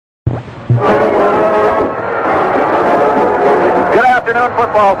Good afternoon,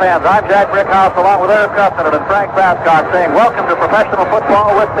 football fans. I'm Jack Brickhouse along with Eric Cuthbert and Frank Babcock saying welcome to professional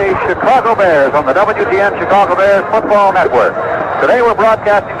football with the Chicago Bears on the WTN Chicago Bears Football Network. Today we're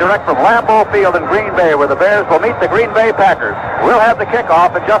broadcasting direct from Lambeau Field in Green Bay where the Bears will meet the Green Bay Packers. We'll have the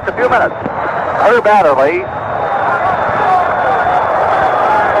kickoff in just a few minutes. Herb Adderley.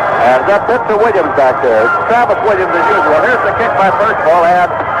 And that's to Williams back there. It's Travis Williams as usual. Here's the kick by Birchall, and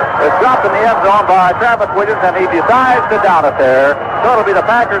it's dropped in the end zone by Travis Williams, and he decides to down it there. So it'll be the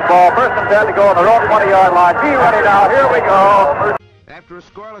Packers' ball. First and 10 to go on their own 20-yard line. Be ready now. Here we go. After a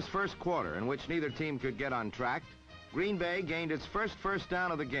scoreless first quarter in which neither team could get on track, Green Bay gained its first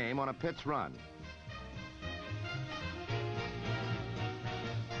down of the game on a Pitts run.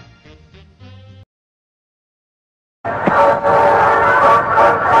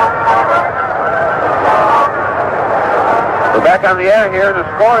 We're back on the air here. The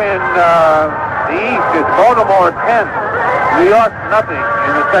score in the East is Baltimore 10, New York nothing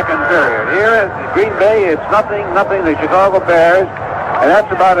in the second period. Here is Green Bay. It's nothing. The Chicago Bears. And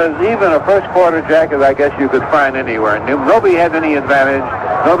that's about as even a first quarter, Jack, as I guess you could find anywhere. Nobody had any advantage.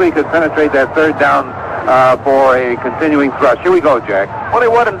 Nobody could penetrate that third down for a continuing thrust. Here we go, Jack. Willie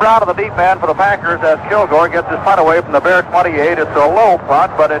Wood and Brown of the deep end for the Packers as Kilgore gets his punt away from the Bear 28. It's a low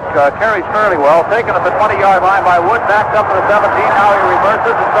punt, but it carries fairly well. Taken at the 20-yard line by Wood, backed up to the 17. Now he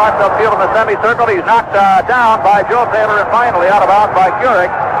reverses and starts upfield in the semicircle. He's knocked down by Joe Taylor and finally out of bounds by Keurig.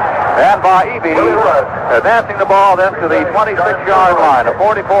 And by Eby, advancing the ball then to the 26-yard line. A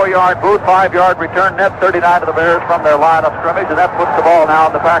 44-yard boot, 5-yard return, net 39 to the Bears from their line of scrimmage, and that puts the ball now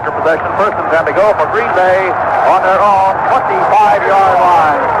in the Packer possession. First and 10 to go for Green Bay on their own 25-yard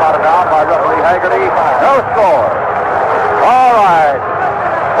line. Spotted down by referee Haggerty. No score. All right.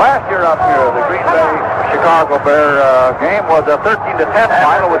 Last year up here, the Green Bay Chicago Bear game was a 13-10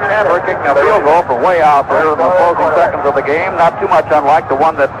 final with Chandler kicking a field goal from way out there in the closing seconds of the game. Not too much unlike the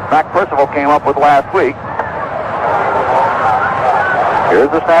one that Mac Percival came up with last week.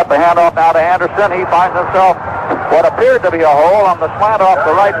 Here's the snap, the handoff now to Anderson. He finds himself what appeared to be a hole on the slant off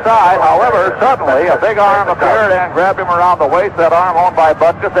the right side. However, suddenly a big arm appeared and grabbed him around the waist. That arm owned by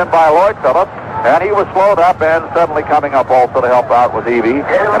Butkus and by Lloyd Phillips. And he was slowed up, and suddenly coming up also to help out was Eby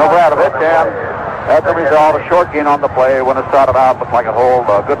and Obradovich. And as a result, a short gain on the play when it started out looked like a hold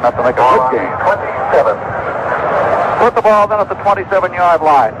good enough to make a good gain. 27. Put the ball then at the 27-yard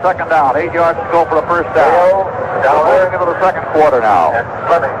line. Second down, 8 yards to go for the first down. Moving into the second quarter now.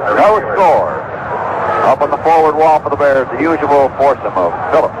 No score. Up on the forward wall for the Bears, the usual foursome of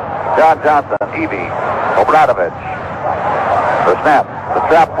Phillips, John Johnson, Eby, Obradovich. The snap, the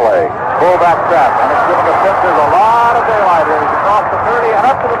trap play, fullback trap, and it's giving a pitch. There's a lot of daylight here. He's across the 30 and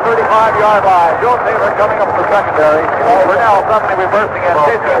up to the 35-yard line. Joe Taylor coming up with the secondary. Burnell suddenly reversing and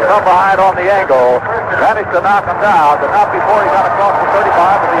chasing from behind on the angle. Managed to knock him down, but not before he got across the 35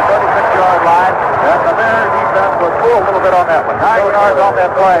 to the 36-yard line. And the Bears defense was fooled a little bit on that one. 9 yards on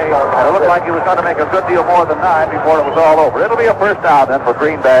that play, and it looked like he was going to make a good deal more than 9 before it was all over. It'll be a first down then for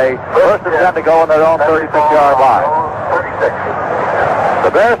Green Bay. First and 10 to go on their own 36-yard line. 36. The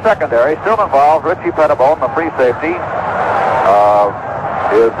Bears secondary still involves Richie Pettibone, the free safety.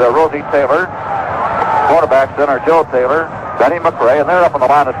 Is Rosie Taylor. Quarterback center Joe Taylor, Benny McRae, and they're up on the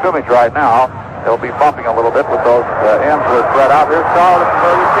line of scrimmage right now. They'll be bumping a little bit with those ends that are spread out. Here's Charles,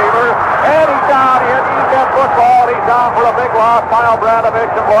 the receiver, and he's down. He had that football. He's down for a big loss. Miles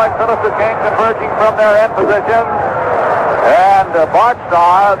Obradovich and Lloyd Phillips again converging from their end position. And Bart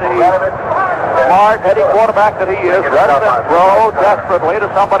Starr, the smart, heady quarterback that he is, ready to throw desperately to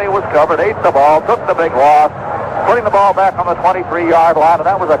somebody who was covered, ate the ball, took the big loss, putting the ball back on the 23-yard line, and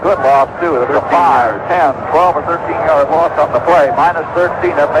that was a good loss, too. It was a 5, 10, 12, or 13-yard loss on the play. Minus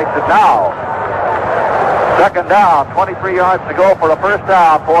 13, that makes it now. Second down, 23 yards to go for a first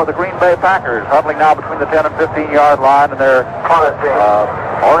down for the Green Bay Packers, huddling now between the 10 and 15-yard line in their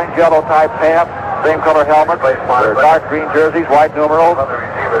orange-yellow type pants, same color helmets, their dark green jerseys, white numerals.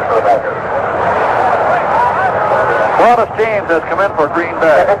 Wallace James has come in for Green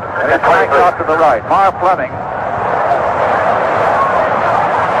Bay, and it's flanked out to the right. Marv Fleming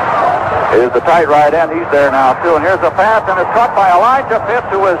is the tight right end. He's there now, too. And here's a pass, and it's caught by Elijah Pitts,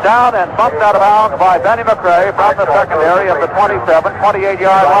 who is down and bumped out of bounds by Benny McRae from the secondary of the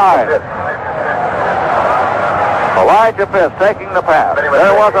 28-yard line. Elijah Pitts taking the pass.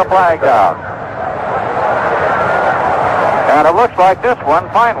 There was a flag down. And it looks like this one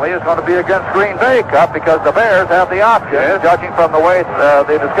finally is going to be against Green Bay, Cup, because the Bears have the option, judging from the way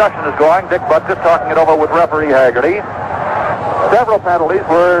the discussion is going. Dick Butkus talking it over with referee Haggerty. Several penalties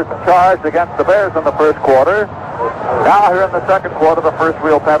were charged against the Bears in the first quarter. Now here in the second quarter, the first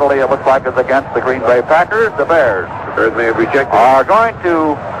real penalty, it looks like, is against the Green Bay Packers. The Bears May have rejected. are going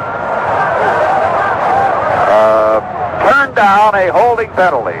to turn down a holding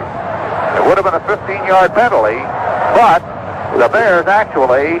penalty. It would have been a 15-yard penalty, but the Bears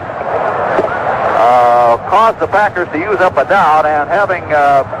actually caused the Packers to use up a down, and having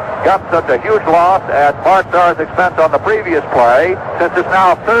got such a huge loss at Mark Starr's expense on the previous play, since it's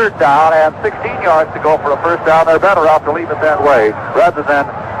now third down and 16 yards to go for a first down, they're better off to leave it that way rather than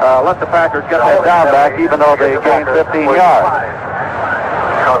let the Packers get that down back, even though they gained 15 yards.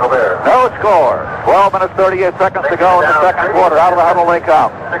 No score. 12 minutes, 38 seconds to go in the second quarter. Out of the huddle they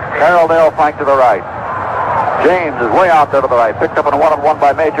come. Carroll Dale flank to the right. James is way out there to the right. Picked up in a one-on-one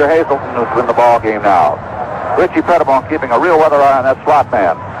by Major Hazelton, who's in the ball game now. Richie Pettibone keeping a real weather eye on that slot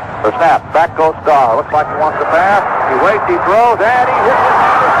man. The snap. Back goes Starr. Looks like he wants to pass. He waits, he throws, and he hits it.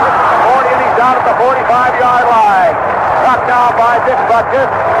 40, and he's down at the 45-yard line. Knocked down by Dick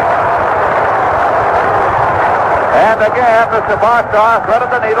Butkus. And again, Mr. Barstar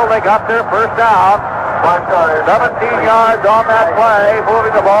threaded the needle. They got their first down. 17 yards on that play,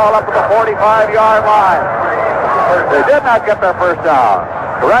 moving the ball up to the 45-yard line. They did not get their first down.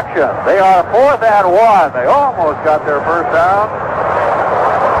 Correction, they are 4th and 1. They almost got their first down.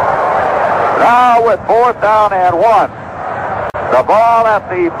 Now with 4th down and 1. The ball at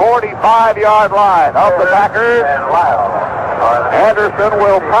the 45-yard line of the Packers. Anderson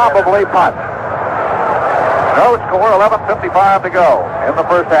will probably punt. No score, 11:55 to go in the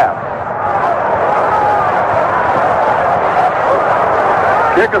first half.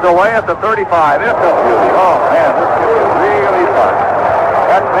 Kick is away at the 35. It's a beauty. Oh, man, this kick is really fun.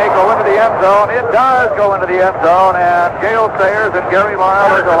 That may go into the end zone. It does go into the end zone, and Gale Sayers and Gary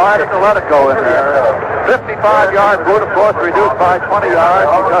Lyle are delighted to let it go in there. 55-yard boot, of course, reduced by 20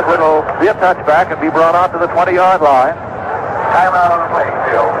 yards because it'll be a touchback and be brought out to the 20-yard line. Timeout on the playing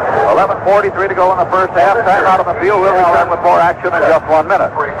field. 11:43 to go in the first half. Timeout on the field. We'll return with more action in just 1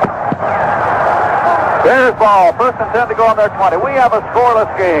 minute. Bears ball. 1st and 10 to go on their 20. We have a scoreless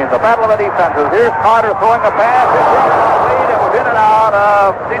game. The battle of the defenses. Here's Carter throwing a pass. It was in and out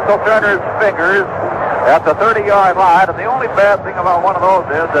of Cecil Turner's fingers at the 30-yard line. And the only bad thing about one of those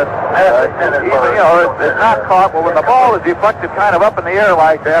is that it's not caught. Well, when the ball is deflected kind of up in the air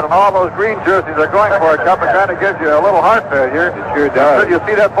like that, and all those green jerseys are going for it, Cup, it kind of gives you a little heart failure. It sure does. You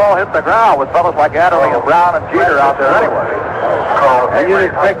see that ball hit the ground with fellas like Adderley and Brown and Jeter out there anyway. And you'd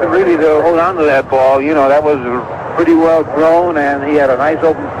expect him really to hold on to that ball. You know, that was pretty well thrown, and he had a nice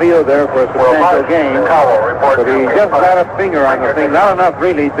open field there for a substantial gain. But he just got a finger on the thing. Not enough,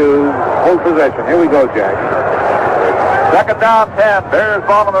 really, to hold possession. Here we go, Jack. Second down, 10. Bears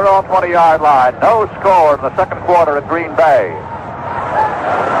ball on their own 20-yard line. No score in the second quarter at Green Bay.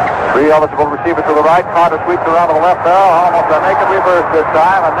 3 eligible receivers to the right. Carter sweeps around to the left there. Almost a naked reverse this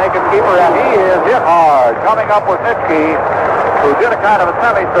time. A naked keeper, and he is hit hard. Coming up with Nitschke, who did a kind of a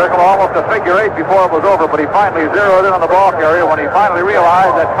semicircle, almost a figure 8 before it was over, but he finally zeroed in on the ball carrier. When he finally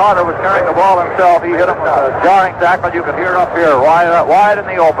realized that Carter was carrying the ball himself, he hit him with a jarring tackle. You can hear it up here, wide in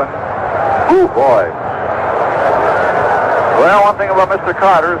the open. Ooh, boy. Well, one thing about Mr.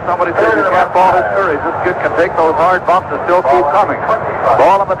 Carter is somebody says he can't fall his courage. This kid can take those hard bumps and still keep coming.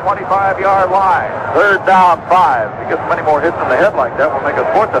 Ball on the 25-yard line. 3rd down, 5. If he gets many more hits in the head like that, we'll make a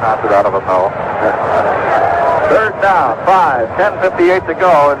sports announcer out of him, though. 3rd down, 5. 10:58 to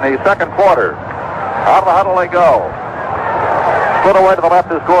go in the second quarter. Out of the huddle they go. Split away to the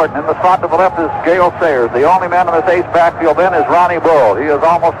left is Gordon. In the slot to the left is Gale Sayers. The only man in this ace backfield then is Ronnie Bull. He is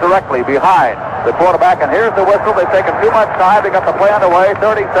almost directly behind the quarterback. And here's the whistle. They've taken too much time. They got the play underway.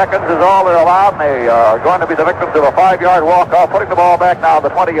 30 seconds is all they're allowed. And they are going to be the victims of a 5-yard walk-off. Putting the ball back now at the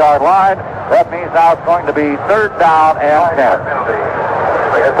 20-yard line. That means now it's going to be 3rd down and 10.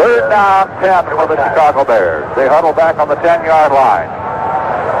 3rd down, 10 for the Chicago Bears. They huddle back on the 10-yard line.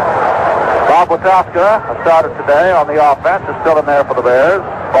 Bob Wachowska started today on the offense. Is still in there for the Bears.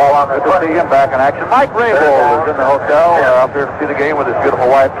 Ball on. Good to see him back in action. Mike Rabel is in the hotel up here to see the game with his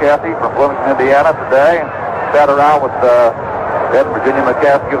beautiful wife Kathy from Bloomington, Indiana today. Sat around with Ed and Virginia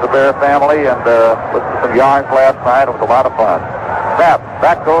McCaskey of the Bear family and listened to some yarns last night. It was a lot of fun. Snap.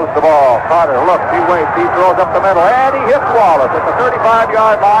 Back goes the ball. Carter looks. He waits. He throws up the middle. And he hits Wallace at the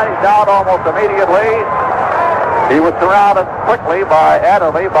 35-yard line. He's down almost immediately. He was surrounded quickly by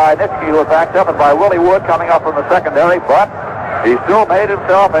Adderley, by Nitschke, who was backed up, and by Willie Wood coming up from the secondary, but he still made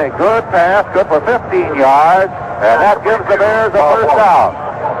himself a good pass, good for 15 yards, and that gives the Bears a first down.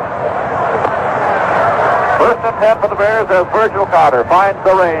 1st and 10 for the Bears as Virgil Carter finds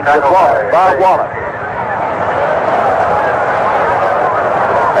the range with Wallace, Bob Wallace.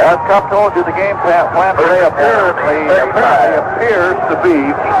 As Cup told you, the game plan today apparently appears to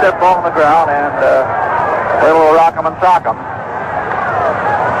be keep that ball on the ground and little rock 'em and sock 'em.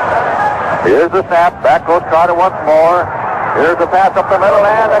 Here's the snap. Back goes Carter once more. Here's the pass up the middle,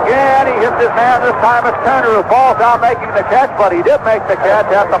 and again he hits his man. This time it's Turner who falls down making the catch, but he did make the catch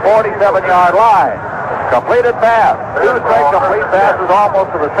at the 47-yard line. Completed pass. Two straight complete passes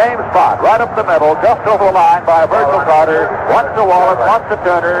almost to the same spot, right up the middle, just over the line by Virgil Carter. Once to Wallace, once to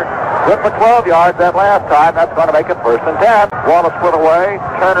Turner. Good for 12 yards that last time. That's going to make it 1st and 10. Wallace split away.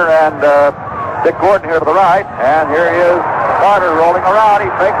 Turner and Dick Gordon here to the right, and here he is. Carter rolling around. He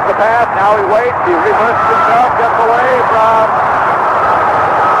fakes the pass. Now he waits. He reverses himself. Gets away from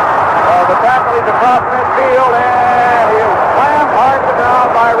the tackle. He's across midfield, and he is slammed hard to the ground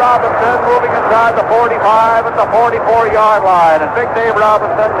by Robinson, moving inside the 45 at the 44-yard line. And Big Dave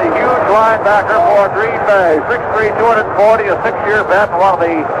Robinson, the huge linebacker for Green Bay, 6'3", 240, a 6-year vet, and one of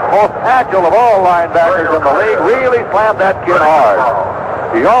the most agile of all linebackers in the league, really slammed that kid hard.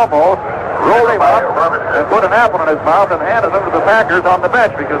 He almost rolled him up and put an apple in his mouth and handed him to the Packers on the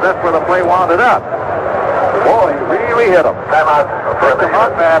bench because that's where the play wound it up. Boy, he really hit him. Picked him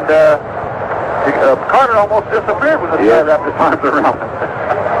up, and Carter almost disappeared with his head wrapped his arms around him.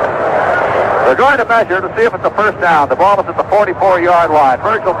 They're going to measure to see if it's a 1st down. The ball is at the 44-yard line.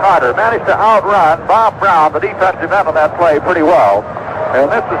 Virgil Carter managed to outrun Bob Brown, the defensive end on that play, pretty well.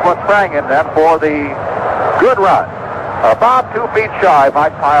 And this is what sprang in then for the good run. About 2 feet shy,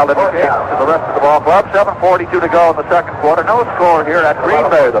 Mike Pyle indicates to the rest of the ball club. 7:42 to go in the second quarter. No score here at Green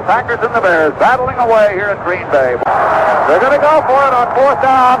Bay. The Packers and the Bears battling away here at Green Bay. They're going to go for it on 4th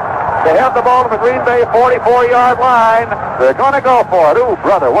down. They have the ball to the Green Bay 44-yard line. They're going to go for it. Ooh,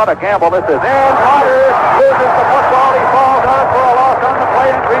 brother, what a gamble this is. And Carter loses the football. He falls out for a loss on the play,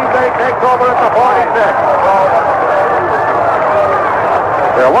 and Green Bay takes over at the 46.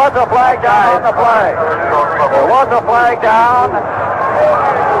 There was a flag down on the play. There was a flag down.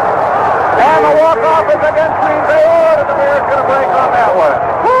 And the walk-off is against Green Bay. Oh, and the Bears going to break on that one.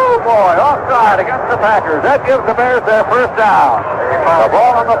 Woo, boy, offside against the Packers. That gives the Bears their 1st down. The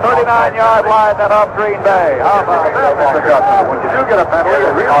ball on the 39-yard line then off Green Bay. How about that, Mr. Gutson? When you do get a penalty,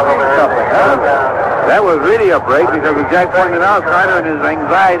 it really means something, huh? That was really a break because, as Jack pointed out, Carter in his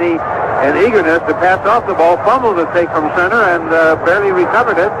anxiety and eagerness to pass off the ball fumbled the take from center and barely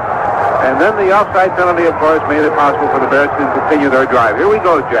recovered it. And then the offside penalty, of course, made it possible for the Bears to continue their drive. Here we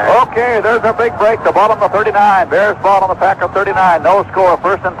go, Jack. Okay, there's a big break. The ball on the 39. Bears ball on the Packer 39. No score.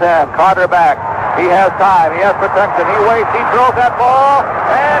 1st and 10. Carter back. He has time. He has protection. He waits. He throws that ball.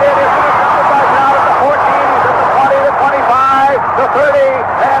 And it is intercepted by Brown at the 14. He's at the 20, the 25, the 30,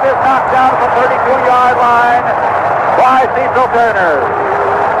 and is knocked down at the 32-yard line by Cecil Turner.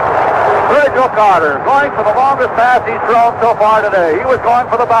 Virgil Carter going for the longest pass he's thrown so far today. He was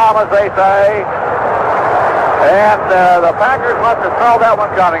going for the bomb, as they say. And the Packers must have smelled that one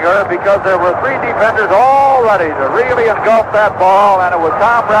coming, Irv, because there were 3 defenders all ready to really engulf that ball, and it was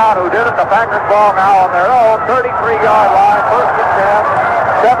Tom Brown who did it. The Packers ball now on their own 33-yard line, 1st and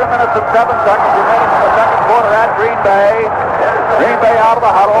 10. 7 minutes and 7 seconds remaining in the second quarter at Green Bay. Green Bay out of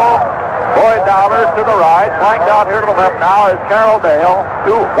the huddle. Boyd Dowlers to the right. Flanked out here to the left now is Carroll Dale.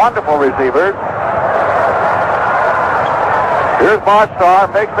 2 wonderful receivers. Here's Bart Starr.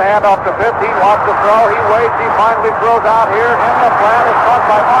 Makes the handoff to 15. Wants to throw. He waits. He finally throws out here. In the plan is caught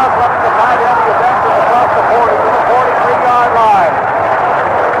by Moss running the tight end. He advances across the 40 to the 43-yard line.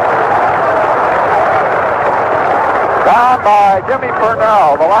 Down by Jimmy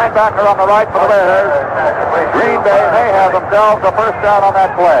Purnell, the linebacker on the right for the Bears. Green Bay may have themselves a 1st down on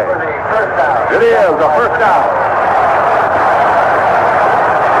that play. It is a 1st down.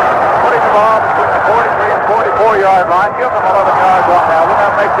 Putting the ball between the 43 and 44-yard line. Give them 11 yards on that one.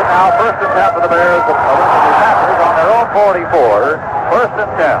 That makes it now 1st and 10 for the Bears. The Packers on their own 44. 1st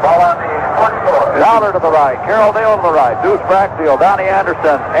and 10. Ball on the 44. Dowler to the right. Carroll Dale to the right. Deuce Brackfield, Donnie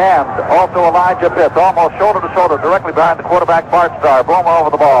Anderson, and also Elijah Pitts, almost shoulder to shoulder, directly behind the quarterback, Bart Starr. Boomer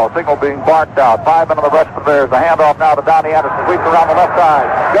over the ball. Signal being barked out. 5 men on the rush for the Bears. The handoff now to Donnie Anderson. Sweeps around the left side.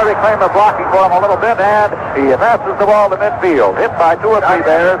 Jerry Kramer blocking for him a little bit, and he advances the ball to midfield. Hit by 2 or 3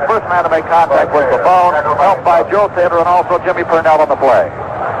 Bears. First man to make contact was Buffone, helped by Joe Taylor and also Jimmy Purnell on the play.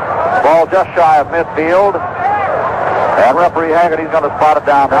 Ball just shy of midfield. And referee Haggerty's going to spot it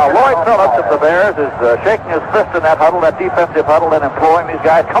down now. Lloyd Phillips of the Bears is shaking his fist in that huddle, that defensive huddle, and imploring these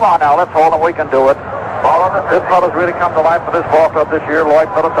guys, come on now, let's hold them, we can do it. This fellow's really come to life for this ball club this year.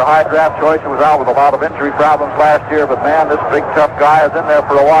 Lloyd Phillips, a high draft choice, who was out with a lot of injury problems last year, but man, this big tough guy is in there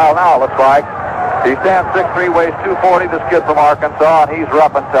for a while now, looks like. He stands 6'3", weighs 240, this kid from Arkansas, and he's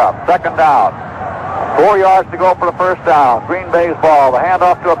rough and tough. 2nd down. 4 yards to go for the first down. Green Bay's ball. The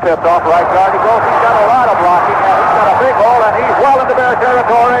handoff to a Pitts off right guard. He goes. He's got a lot of blocking, and he's got a big hole, and he's well into Bear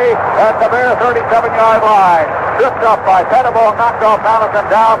territory at the Bear 37-yard line. Tripped up by Pettibone, knocked off Donaldson,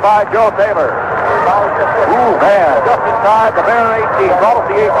 down by Joe Taylor. Ooh, man, just inside the Bear 18, almost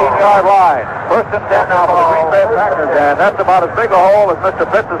the 18-yard line. First and 10 now for the Green Bay Packers, and that's about as big a hole as Mr.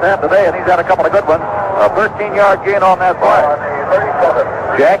 Pitts has had today, and he's had a couple of good ones. A 13-yard gain on that play.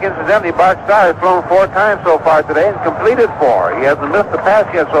 Jack, incidentally, Bart Starr has thrown 4 times so far today and completed 4. He hasn't missed a pass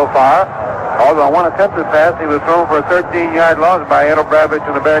yet so far. Although on one attempted pass, he was thrown for a 13-yard loss by Ed O'Bradovich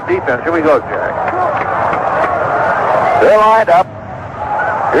and the Bear defense. Here we go, Jack. They're lined up.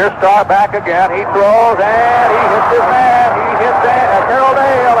 Here's Starr back again. He throws, and he hits his man. He hits Carroll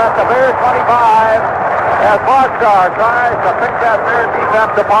Dale at the Bear 25. As Bart Starr tries to pick that Bear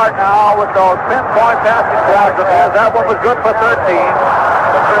defense apart now with those pinpoint passing drives of his. That one was good for 13.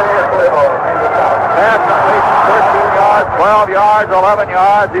 Pass completion, 13 yards, 12 yards, 11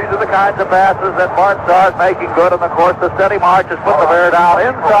 yards. These are the kinds of passes that Bart Starr is making good. And, of course, the steady march has put the Bear down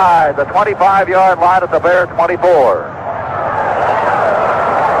inside the 25-yard line at the Bear 24.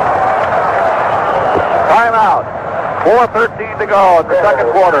 Timeout. 4:13 to go in the second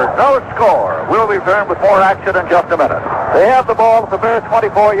quarter. No score. We'll return with more action in just a minute. They have the ball at the Bears'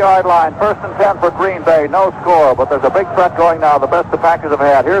 24-yard line. First and 10 for Green Bay. No score, but there's a big threat going now. The best the Packers have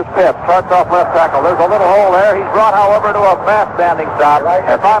had. Here's Pitts. Starts off left tackle. There's a little hole there. He's brought, however, to a fast standing stop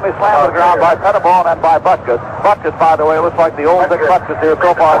and finally slammed to the ground by Pettibone and by Butkus. Butkus, by the way, looks like the old Dick Butkus here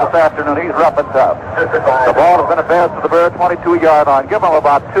so far this afternoon. He's rough and tough. The ball has been advanced to the Bears' 22-yard line. Give them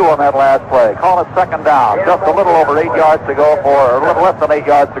about 2 on that last play. Call it second down. Just a little over 8 yards to go for, or a little less than 8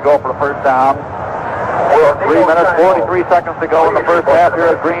 yards to go for the first down. 3 minutes, 43 seconds to go in the first half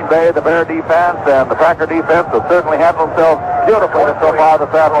here at Green Bay. The Bear defense and the Packer defense have certainly handled themselves beautifully so far this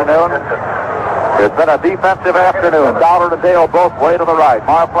afternoon. It's been a defensive afternoon. Dollar and Dale both way to the right.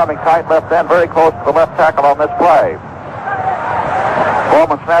 Marv Fleming tight left end, very close to the left tackle on this play.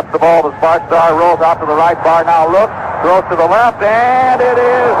 Bowman snaps the ball as Bart Starr rolls out to the right. Barr now looks, throws to the left, and it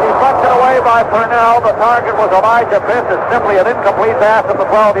is deflected away by Purnell. The target was Elijah Pitts. It's simply an incomplete pass at the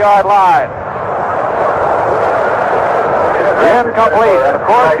 12-yard line. Incomplete. And of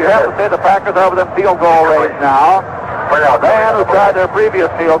course, you have to say the Packers are within field goal range now. The man who tried their previous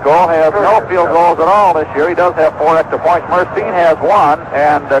field goal has no field goals at all this year. He does have 4 extra points. Mercine has 1,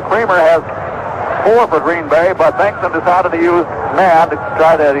 and Creamer has 4 for Green Bay, but Bengtson decided to use man to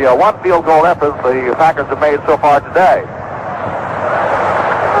try the 1 field goal effort the Packers have made so far today.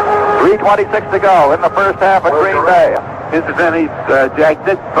 3:26 to go in the first half at Green Bay. Incidentally, Jack,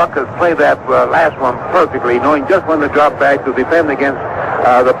 Dick Butkus played that last one perfectly, knowing just when to drop back to defend against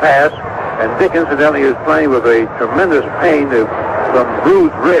the pass. And Dick, incidentally, is playing with a tremendous pain of some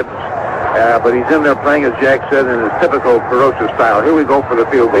bruised ribs. But he's in there playing, as Jack said, in his typical ferocious style. Here we go for the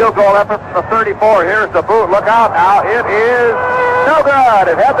field goal. Field goal effort from the 34. Here's the boot. Look out now. It is no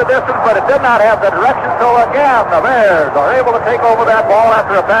good. It had the distance, but it did not have the direction. So again, the Bears are able to take over that ball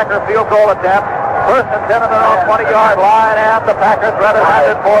after a Packer field goal attempt. First and 10 on their own 20-yard line, and the Packers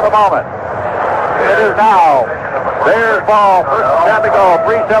red-handed for the moment. It is now Bears ball. First and 10 to go.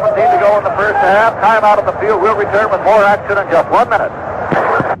 3:17 to go in the first half. Time out of the field. We'll return with more action in just 1 minute.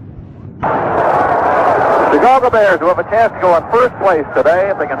 Chicago Bears, who have a chance to go in first place today,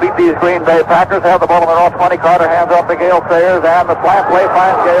 if they can beat these Green Bay Packers, have the ball in their own 20. Carter hands off to Gale Sayers, and the slant play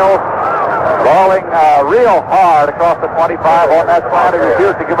finds Gale balling real hard across the 25 on that slant. He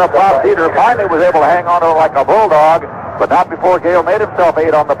refused to give up. Bob Dieter finally was able to hang on to it like a bulldog, but not before Gale made himself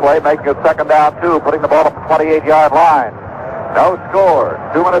 8 on the play, making it second down 2, putting the ball up the 28-yard line. No score.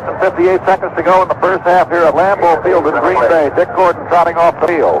 2 minutes and 58 seconds to go in the first half here at Lambeau Field in Green Bay. Dick Gordon trotting off the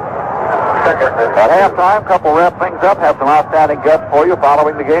field. At halftime, couple wrap things up, have some outstanding guests for you.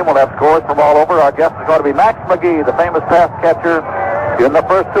 Following the game, we'll have scores from all over. Our guest is going to be Max McGee, the famous pass catcher in the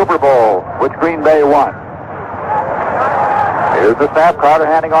first Super Bowl, which Green Bay won. Here's the snap. Carter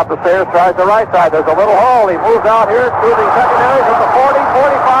handing off to Sayers, tries the right side. There's a little hole. He moves out here to the secondary from the 40,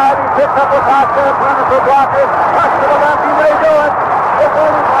 45. He picks up the top step, running for blockers. Rush to the left. He may do it. The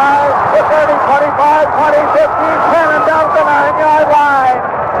 35, the 30, 25, 20, 15, 10, and down the 9-yard line.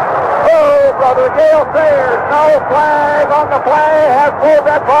 Oh, brother, Gale Sayers, no flag on the play, has pulled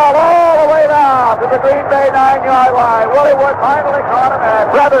that ball all the way down to the Green Bay 9-yard line. Willie Wood finally caught him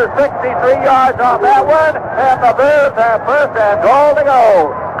at brother 63 yards on that one, and the Bears have first and goal to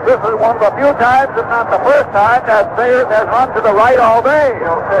go. This is one of the few times, if not the first time, that Sayers has run to the right all day.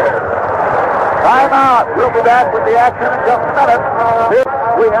 Time out. We'll be back with the action in just a minute.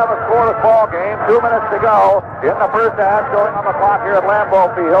 We have a scoreless ball game. 2 minutes to go in the first half, going on the clock here at Lambeau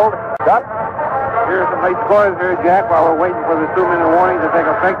Field. Got Here's some late scores here, Jack, while we're waiting for the 2-minute warning to take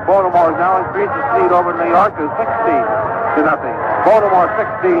effect. Baltimore now increased its lead over New York to 16-0. Baltimore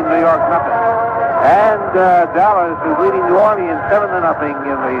 16, New York nothing. And Dallas is leading New Orleans 7-0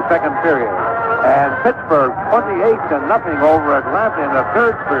 in the second period. And Pittsburgh 28-0 over Atlanta in the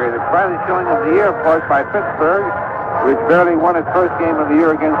third period. The finest showing of the year, of course, by Pittsburgh, which barely won its first game of the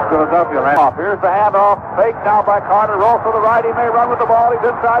year against Philadelphia. Here's the handoff, fake now by Carter. Rolls to the right. He may run with the ball. He's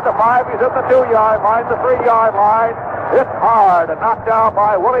inside the 5. He's at the 2-yard line, the 3-yard line. It's hard and knocked down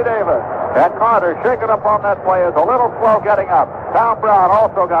by Willie Davis. And Carter, shaken up on that play, is a little slow getting up. Tom Brown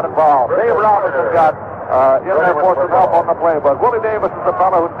also got involved. Dave Robinson got in there for some help on the play. But Willie Davis is the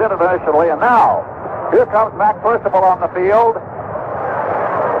fellow who did it initially. And now, here comes Mac Percival on the field.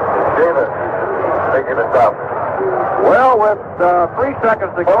 Davis, making it up. Well, with 3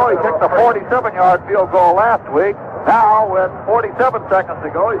 seconds to go, he kicked a 47-yard field goal last week. Now, with 47 seconds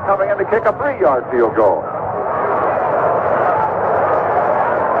to go, he's coming in to kick a 3-yard field goal.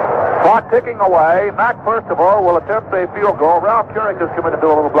 Clock ticking away. Mac Percival will attempt a field goal. Ralph Keurig is coming to do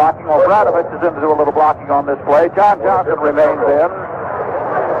a little blocking. Obradovich is in to do a little blocking on this play. John Johnson remains in.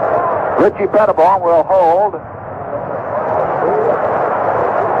 Richie Pettibone will hold.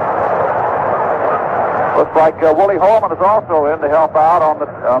 Looks like Willie Holman is also in to help out on the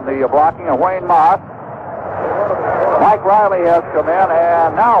blocking, and Wayne Moss. Mike Riley has come in,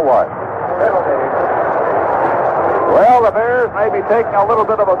 and now what? Well, the Bears may be taking a little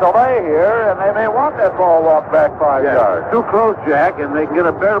bit of a delay here, and they may want that ball walked back 5 yards. Too close, Jack, and they can get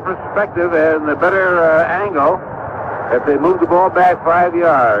a better perspective and a better angle if they move the ball back 5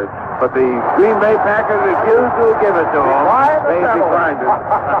 yards. But the Green Bay Packers refuse to give it to them. They declined it.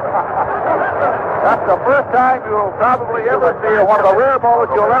 That's the first time you'll probably ever see, or one of the rare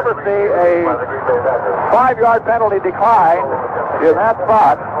moments you'll ever see, a 5-yard penalty decline in that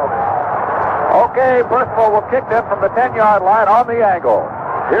spot. Okay, Percival will kick them from the 10-yard line on the angle.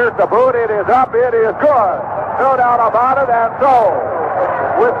 Here's the boot. It is up. It is good. No doubt about it. And so,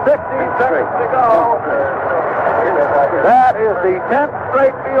 with 16 seconds to go, that is the 10th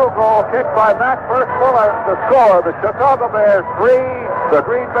straight field goal kicked by Mac Percival, and the score, the Chicago Bears 3, the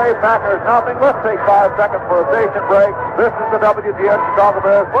Green Bay Packers nothing. Let's take 5 seconds for a station break. This is the WGN Chicago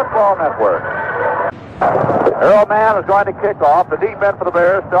Bears Football Network. Earl Mann is going to kick off. The deep end for the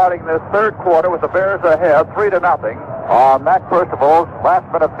Bears starting this third quarter with the Bears ahead 3-0 on Mac Percival's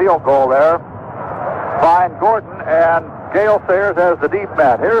last-minute field goal there. Find Gordon and Gale Sayers as the deep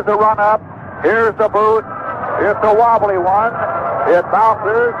men. Here's the run-up. Here's the boot. It's a wobbly one. It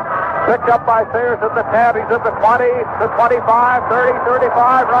bounces. Picked up by Sayers at the 10. He's at the 20, the 25, 30,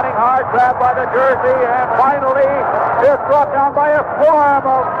 35. Running hard. Grabbed by the jersey. And finally, it's brought down by a swarm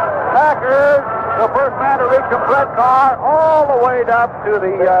of Packers. The first man to reach him, Brett Carr, all the way up to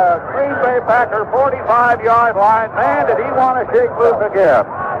the Green Bay Packer 45-yard line. Man, did he want to shake loose again.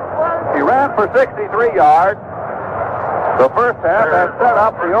 He ran for 63 yards the first half and set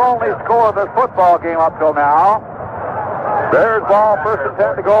up the only score of this football game up till now. Bears ball, first and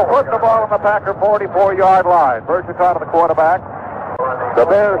 10 to go. Put the ball on the Packer 44-yard line. Burchett out of the quarterback. The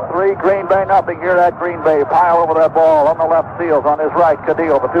Bears 3, Green Bay nothing here at Green Bay. Pile over that ball on the left. Seals on his right.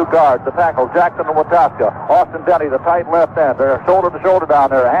 Cadillo, the 2 guards, the tackle, Jackson and Wataska. Austin Denny, the tight left end. They're shoulder to shoulder down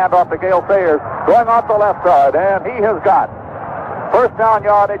there. A hand off to Gale Sayers, going off the left side, and he has got first down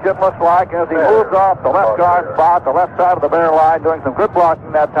yardage, it looks like, as he moves off the left guard spot, the left side of the Bear line, doing some good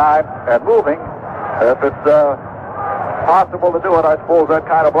blocking that time, and moving. If it's possible to do it, I suppose that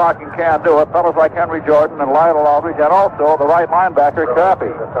kind of blocking can do it. Fellows like Henry Jordan and Lionel Aldridge, and also the right linebacker,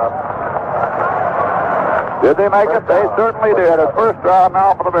 Cappy. Did they make it? They certainly did. It's first down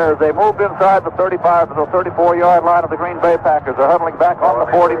now for the Bears. They moved inside the 35 to the 34-yard line of the Green Bay Packers. They're huddling back on the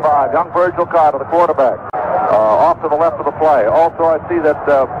 45. Young Virgil Carter, the quarterback, off to the left of the play. Also, I see that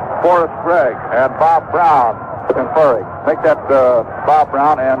Forrest Gregg and Bob Brown conferring. Make that Bob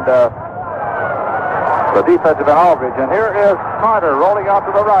Brown and the defensive end, Aldridge. And here is Carter rolling out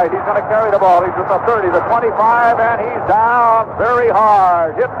to the right. He's going to carry the ball. He's at the 30, the 25, and he's down very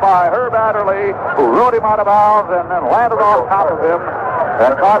hard. Hit by Herb Adderley, who rode him out of bounds and then landed on top of him.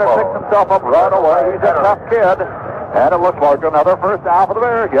 And Carter picks himself up right away. He's a tough kid. And it looks like another first down for the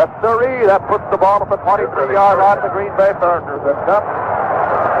Bears. Yes, sirree. That puts the ball at the 23-yard line of the Green Bay Packers. The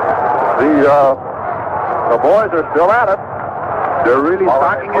boys are still at it. They're really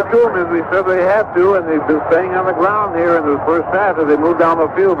stocking it to them, as we said they have to, and they've been staying on the ground here in the first half as they move down the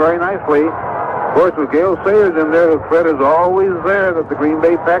field very nicely. Of course, with Gale Sayers in there, the threat is always there that the Green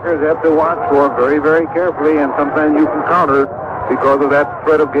Bay Packers have to watch for very, very carefully, and sometimes you can counter because of that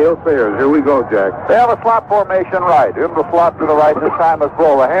threat of Gale Sayers. Here we go, Jack. They have a slot formation right. In the slot to the right this time is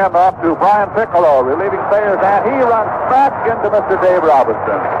Bull. A handoff to Brian Piccolo, relieving Sayers, and he runs back into Mr. Dave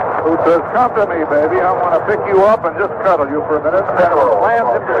Robinson, who says, "Come to me, baby. I want to pick you up and just cuddle you for a minute." And then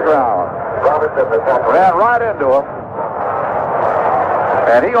slams him to the ground. Ran right into him.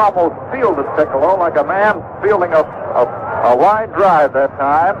 And he almost fielded Piccolo like a man fielding a line drive that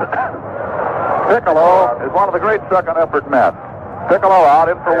time. Piccolo is one of the great second effort men. Piccolo out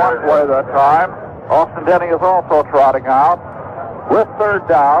in for one play that time. Austin Denny is also trotting out with third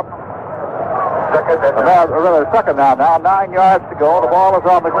down. Second down now. 9 yards to go. The ball is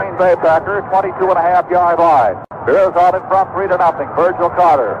on the Green Bay Packers 22.5-yard line. Bears out in front 3-0. Virgil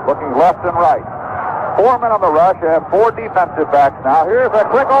Carter looking left and right. 4 men on the rush and 4 defensive backs now. Here's a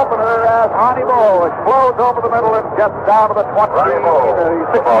quick opener as Ronnie Bull explodes over the middle and gets down to the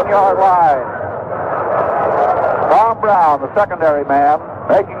 16-yard line. Tom Brown, the secondary man,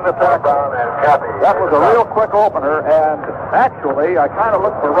 making the tackle. That was a real quick opener, and actually, I kind of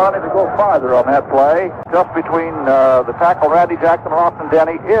looked for Ronnie to go farther on that play. Just between the tackle, Randy Jackson, and Austin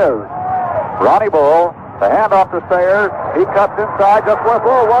Denny is Ronnie Bull. The handoff to Sayers. He cuts inside just where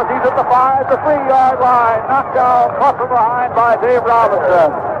Bull was. He's at the 5, the 3-yard line. Knocked down, caught from behind by Dave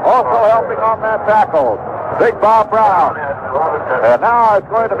Robinson. Also helping on that tackle, Big Bob Brown. And now it's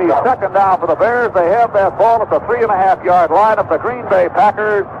going to be second down for the Bears. They have that ball at the 3.5-yard line of the Green Bay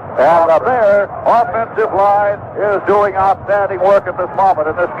Packers. And the Bear offensive line is doing outstanding work at this moment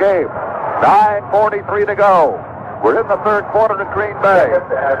in this game. 9:43 to go. We're in the third quarter to Green Bay.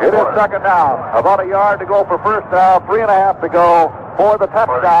 It is second down. About a yard to go for first down. 3.5 to go for the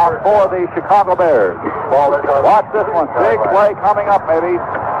touchdown for the Chicago Bears. Watch this one. Big play coming up, maybe.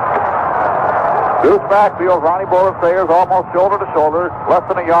 Deuce backfield. Ronnie Bull and Sayers almost shoulder to shoulder. Less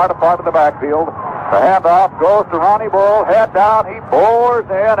than a yard apart in the backfield. The handoff goes to Ronnie Bull. Head down. He bores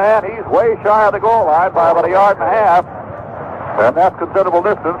in, and he's way shy of the goal line by about a yard and a half. And that's considerable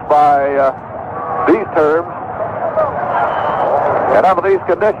distance by these terms. And under these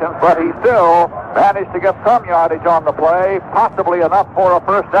conditions, but he still managed to get some yardage on the play, possibly enough for a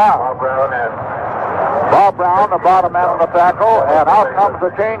first down. Bob Brown, the bottom man on the tackle, and out comes the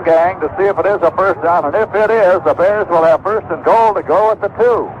chain gang to see if it is a first down. And if it is, the Bears will have first and goal to go at the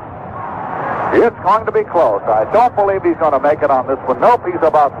 2. It's going to be close. I don't believe he's going to make it on this one. Nope, he's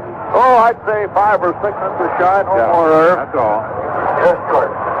about, I'd say 5 or 6 inches shy, no more, Irv. That's all. Just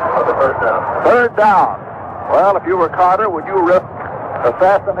short of the first down. Third down. Well, if you were Carter, would you risk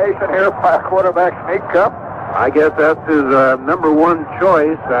assassination here by a quarterback sneak up? I guess that's his number one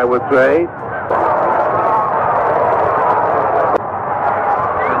choice, I would say.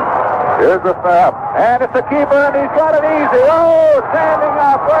 Here's the snap. And it's a keeper, and he's got it easy. Standing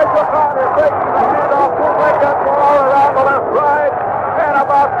up. Virgil Carter taking the handoff. Bootleg that ball around the left side. And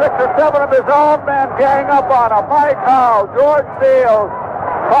about 6 or 7 of his own men gang up on him. Mike Howe, George Steele,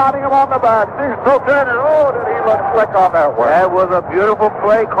 prodding him on the back. Phil Turner, did he look slick on that one? That was a beautiful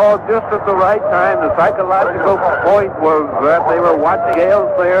play called just at the right time. The psychological point was that they were watching Gale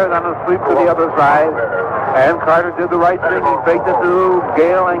Sayers on a sweep to the other side. And Carter did the right thing. He faked it to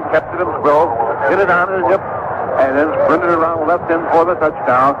Gale and kept it himself. Hit it on his hip. And then sprinted around left end for the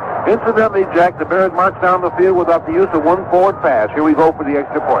touchdown. Incidentally, Jack, the Bears marched down the field without the use of one forward pass. Here we go for the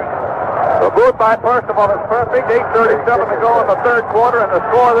extra point. The boot by Percival is perfect. 8:37 to go in the third quarter, and the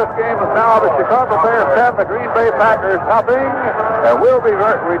score of this game is now the Chicago Bears 10, the Green Bay Packers nothing. And we'll be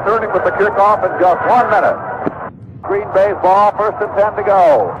returning with the kickoff in just 1 minute. Green Bay's ball, 1st and 10 to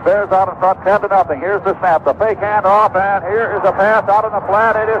go. Bears out in front, 10-0. Here's the snap, the fake handoff, and here is a pass out in the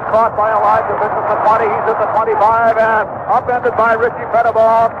flat. It is caught by Elijah Fish at the 20. He's at the 25, and upended by Richie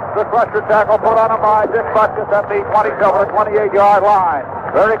Pettibone. The crusher tackle put on him by Dick Butkus at the 27 or 28-yard line.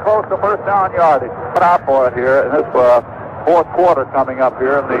 Very close to first down yardage. Put out for it here in this fourth quarter coming up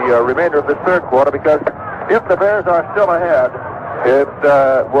here in the remainder of this third quarter, because if the Bears are still ahead, it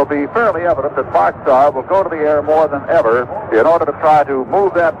will be fairly evident that Bart Starr will go to the air more than ever in order to try to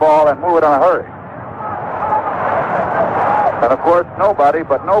move that ball and move it in a hurry. And of course, nobody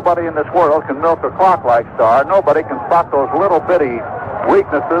in this world can milk a clock like Starr. Nobody can spot those little bitty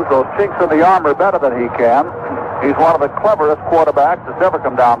weaknesses, those chinks in the armor better than he can. He's one of the cleverest quarterbacks that's ever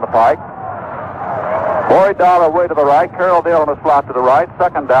come down the pike. Boyd Dollar way to the right. Carroll Dale in the slot to the right.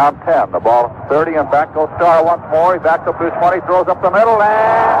 Second down, 10. The ball 30, and back goes Starr once more. He backs up to his 20, throws up the middle,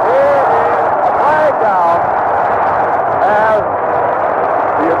 and here is a flag down as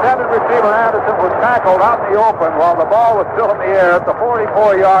the intended receiver Anderson was tackled out in the open while the ball was still in the air at the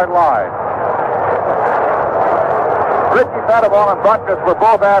 44-yard line. Richie Pettibone and Butkus were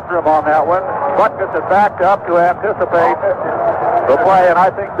both after him on that one. Butkus had backed up to anticipate the play, and I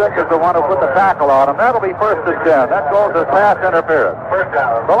think Dick is the one who put the tackle on him. That'll be 1st and 10. That goes as pass interference.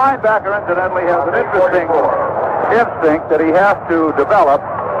 The linebacker, incidentally, has an interesting instinct that he has to develop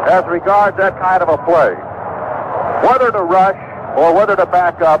as regards that kind of a play. Whether to rush or whether to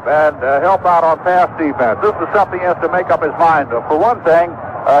back up and help out on pass defense. This is something he has to make up his mind of. For one thing,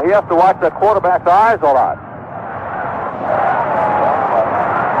 he has to watch that quarterback's eyes a lot.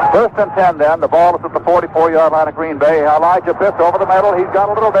 1st and 10 then. The ball is at the 44-yard line of Green Bay. Elijah Pitts over the middle. He's got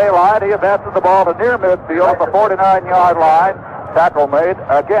a little daylight. He advances the ball to near midfield at the 49-yard line. Tackle made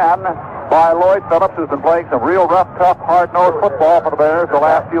again by Lloyd Phillips, who's been playing some real rough, tough, hard-nosed football for the Bears the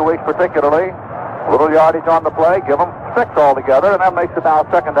last few weeks particularly. A little yardage on the play. Give them 6 altogether, and that makes it now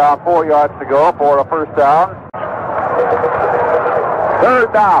 2nd down, 4 yards to go for a 1st down.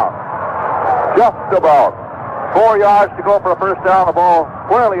 3rd down. Just about. 4 yards to go for a 1st down. The ball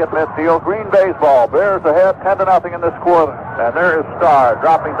squarely at midfield. Green Bay's ball. Bears ahead 10-0 in this quarter. And there is Starr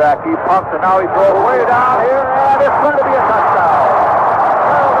dropping back. He pumps, and now he throws way down here, and it's going to be a touchdown.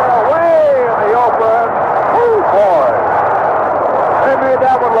 Well, they're way in the open. Oh, boy. They made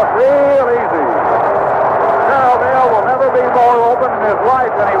that one look real easy. Carroll Dale will never be more open in his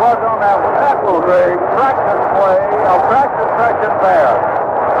life than he was on that one. That was a practice play, a practice session pass.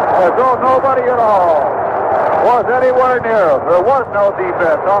 As though nobody at all was anywhere near him. There was no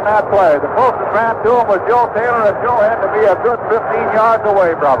defense on that play. The closest man to him was Joe Taylor, and Joe had to be a good 15 yards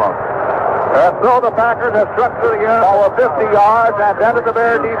away from him. And so the Packers have struck through the air over 50 yards and ended the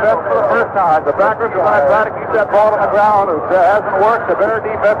Bear defense for the 1st time. The Packers are going to try to keep that ball on the ground. It hasn't worked. The Bear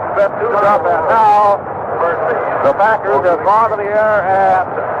defense has been too tough, and now the Packers have gone to the air, and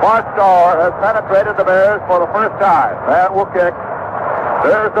Bart Starr has penetrated the Bears for the 1st time. And will kick.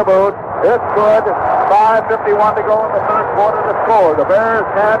 There's the boot. It's good. 5:51 to go in the 3rd quarter to score. The Bears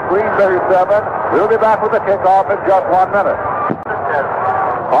 10, Green Bay 7. We'll be back with the kickoff in just 1 minute.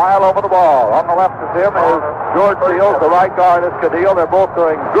 Pile over the ball. On the left of him is George Fields. The right guard is Cadillo. They're both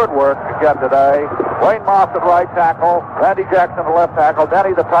doing good work again today. Wayne Moss at right tackle. Randy Jackson the left tackle.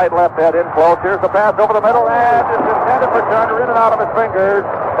 Denny the tight left head in close. Here's the pass over the middle, and it's intended for Turner in and out of his fingers.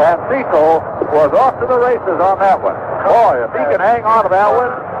 And Cecil was off to the races on that one. Boy, if he can hang on to that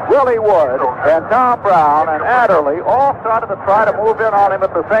one, Willie Wood and Tom Brown and Adderley all started to try to move in on him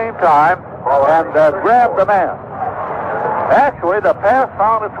at the same time and grab the man. Actually, the pass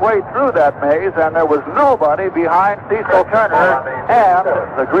found its way through that maze, and there was nobody behind Cecil Turner and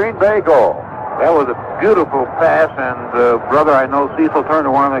the Green Bay goal. That was a beautiful pass, and brother, I know Cecil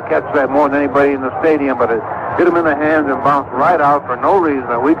Turner wanted to catch that more than anybody in the stadium, but it hit him in the hands and bounced right out for no reason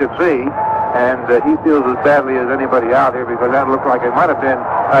that we could see. And he feels as badly as anybody out here because that looked like it might have been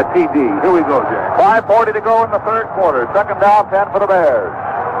a TD. Here we go, Jack. 5:40 to go in the 3rd quarter. 2nd down, 10 for the Bears.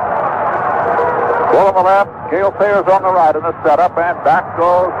 Bull on the left, Gale Sayers on the right in the setup, and back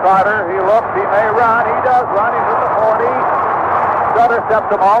goes Carter. He looks, he may run. He does run. He's at the 40. Sutter steps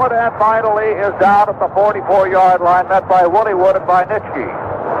a moment, and finally is down at the 44-yard line, met by Willie Wood and by Nitschke.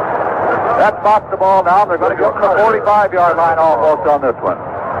 That's boxed the ball down. They're going to get to the 45-yard line almost on this one.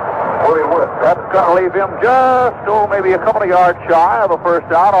 That's going to leave him just, maybe a couple of yards shy of a 1st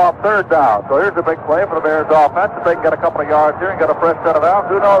down off 3rd down. So here's a big play for the Bears offense. If they can get a couple of yards here and get a fresh set of downs,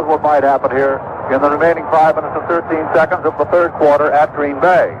 who knows what might happen here in the remaining 5 minutes and 13 seconds of the 3rd quarter at Green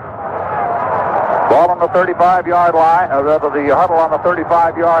Bay. Ball on the 35-yard line, rather the huddle on the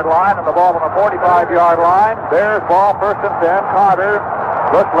 35-yard line, and the ball on the 45-yard line. Bears ball, 1st and 10. Carter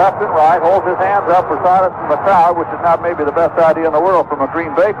looks left and right, holds his hands up for silence from the crowd, which is not maybe the best idea in the world from a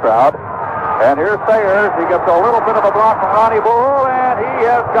Green Bay crowd. And here's Sayers. He gets a little bit of a block from Ronnie Bull, and he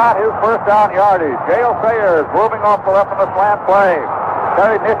has got his 1st down yardage. Gale Sayers moving off the left on the slant play.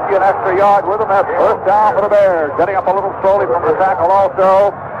 Terry Nitschke an extra yard with him. That's 1st down for the Bears. Getting up a little slowly from the tackle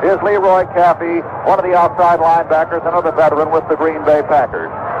also is Leroy Caffey, one of the outside linebackers, another veteran with the Green Bay Packers.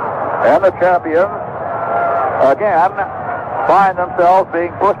 And the champions, again, find themselves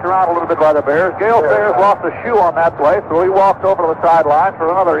being pushed around a little bit by the Bears. Gale Sayers lost a shoe on that play, so he walked over to the sideline for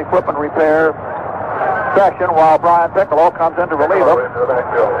another equipment repair session while Brian Piccolo comes in to relieve him.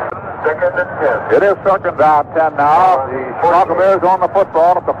 It is 2nd down, 10 now. The Chicago Bears on the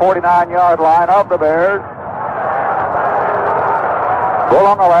football at the 49-yard line of the Bears. Bull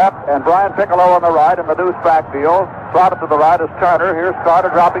on the left, and Brian Piccolo on the right in the deuce backfield. Slotted to the right is Turner. Here's Carter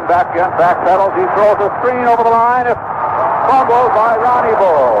dropping back in, back pedals. He throws a screen over the line. It's fumbled by Ronnie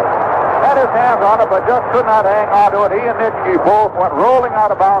Bull. Had his hands on it, but just could not hang on to it. He and Nitschke both went rolling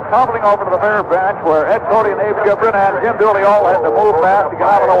out of bounds, tumbling over to the Bear bench, where Ed Cody and Abe Gibran and Jim Dooley all had to move fast to get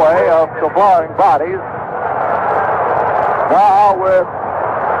out of the way of the flying bodies. Now with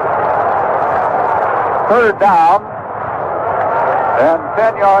 3rd down, And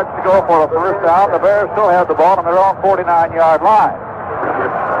 10 yards to go for a first down. The Bears still have the ball on their own 49-yard line.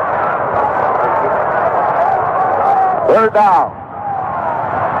 Third down.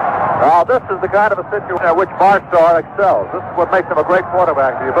 Now, this is the kind of a situation in which Barstow excels. This is what makes him a great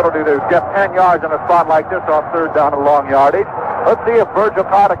quarterback, the ability to get 10 yards in a spot like this on third down and long yardage. Let's see if Virgil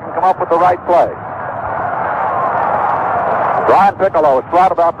Carter can come up with the right play. Brian Piccolo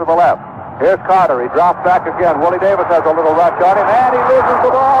slotted out to the left. Here's Carter. He drops back again. Willie Davis has a little rush on him, and he loses the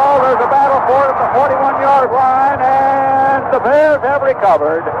ball. There's a battle for it at the 41-yard line, and the Bears have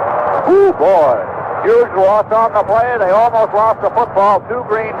recovered. Ooh, boy. Huge loss on the play. They almost lost the football to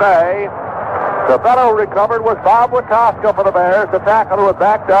Green Bay. The fellow who recovered was Bob Witoska for the Bears, the tackle who had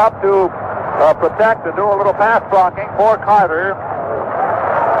backed up to protect and do a little pass blocking for Carter.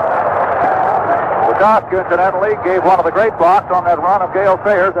 Witoska, incidentally, gave one of the great blocks on that run of Gale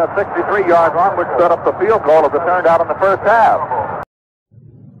Sayers, that 63-yard run, which set up the field goal as it turned out in the first half.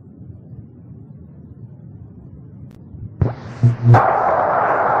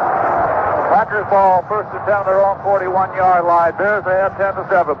 Packers ball, first and 10 on their own 41-yard line. Bears ahead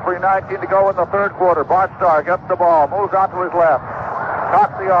 10-7. 3:19 to go in the third quarter. Bart Starr gets the ball, moves out to his left,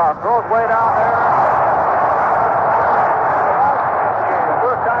 cocks the arm, throws way down there. The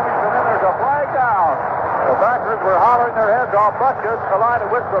first time he's been in, there's a flag down. The Packers were hollering their heads off. Butkus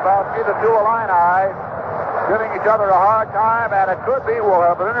collided with Grabowski, the two Illini, giving each other a hard time, and it could be we'll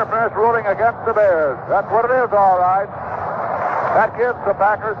have an interference ruling against the Bears. That's what it is, all right. That gives the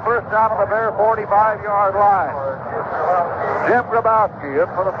Packers first down on the Bear 45-yard line. Jim Grabowski in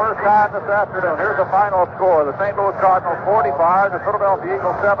for the first time this afternoon. Here's the final score. The St. Louis Cardinals 45, the Philadelphia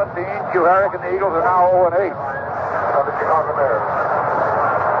Eagles 17. Hugh Herrick and the Eagles are now 0-8. The Chicago Bears.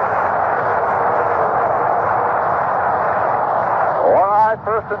 All right,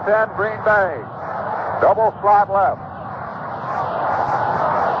 first and 10, Green Bay. Double slot left.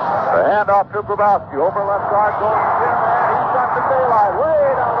 The handoff to Grabowski. Over left side goes Jim, and he's got the daylight way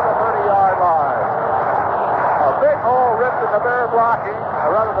down to the 30-yard line. A big hole ripped in the Bear blocking,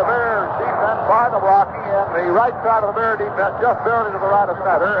 or rather the Bear defense by the blocking, and the right side of the Bear defense just barely to the right of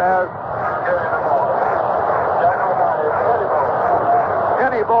center as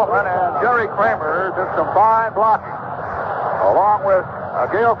Kenny Bowman and Jerry Kramer did some fine blocking, along with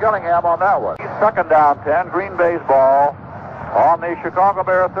Gale Gillingham on that one. He's second down 10, Green Bay's ball. On the Chicago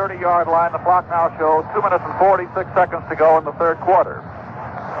Bear 30-yard line, the clock now shows 2 minutes and 46 seconds to go in the third quarter.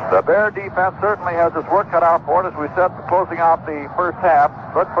 The Bear defense certainly has its work cut out for it, as we said, closing out the first half.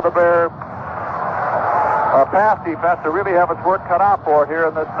 Look for the Bear pass defense to really have its work cut out for it here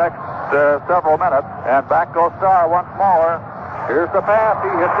in this next several minutes. And back goes Starr once more. Here's the pass.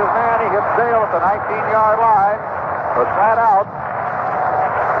 He hits his man. He hits Dale at the 19-yard line. But flat out,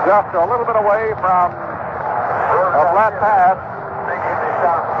 just a little bit away from a flat pass.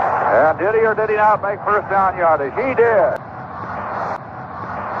 And did he or did he not make first down yardage? He did.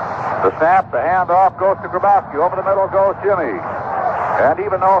 The snap, the handoff goes to Grabowski. Over the middle goes Jimmy. And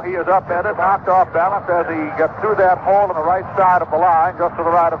even though he is upended, knocked off balance as he gets through that hole on the right side of the line, just to the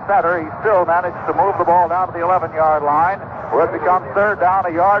right of center, he still managed to move the ball down to the 11-yard line, where it becomes third down,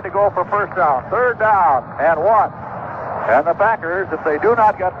 a yard to go for first down. Third down and 1. And the Packers, if they do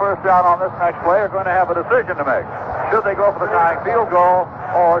not get first down on this next play, are going to have a decision to make. Should they go for the tying field goal,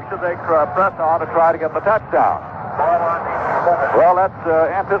 or should they press on to try to get the touchdown? Well, that's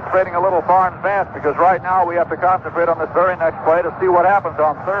anticipating a little far in advance, because right now we have to concentrate on this very next play to see what happens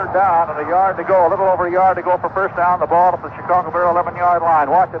on third down and a yard to go, a little over a yard to go for first down. The ball at the Chicago Bear 11-yard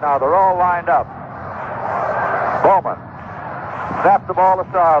line. Watch it now. They're all lined up. Bowman snaps the ball to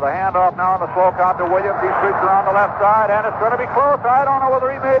Starr. The handoff now on the slow count to Williams. He sweeps around the left side, and it's going to be close. I don't know whether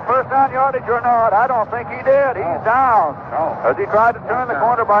he made first down yardage or not. I don't think he did. He's down. As he tried to turn the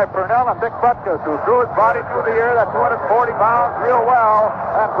corner by Purnell and Dick Butkus, who threw his body through the air, that 240 pounds, real well,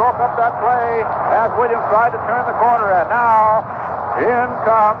 and broke up that play as Williams tried to turn the corner. And now, in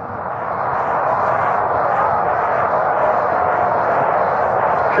comes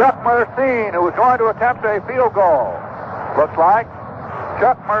Chuck Mercine, who was going to attempt a field goal. Looks like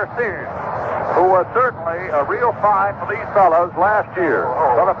Chuck Mercine, who was certainly a real find for these fellows last year.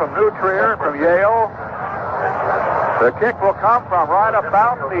 Fellow from New Trier, from Yale. The kick will come from right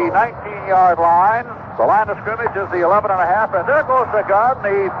about the 19-yard line. The line of scrimmage is the 11.5, and there goes the gun.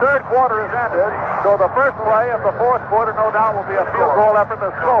 The third quarter is ended, so the first play of the fourth quarter, no doubt, will be a field goal effort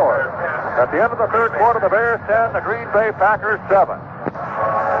to score. At the end of the third quarter, the Bears 10, the Green Bay Packers 7.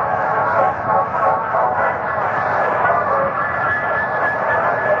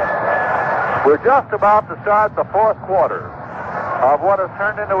 We're just about to start the fourth quarter. of what has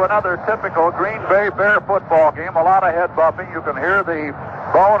turned into another typical Green Bay Bear football game. A lot of head bumping. You can hear the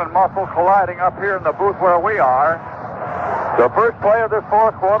bone and muscle colliding up here in the booth where we are. The first play of this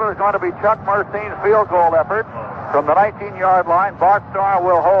fourth quarter is going to be Chuck Mercine's field goal effort from the 19-yard line. Bart Starr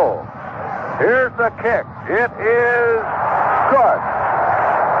will hold. Here's the kick. It is good.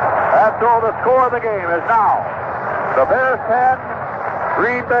 And so the score of the game is now the Bears 10,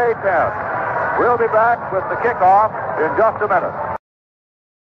 Green Bay 10. We'll be back with the kickoff in just a minute.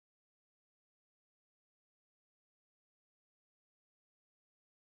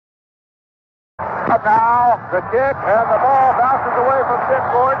 Now the kick, and the ball bounces away from Dick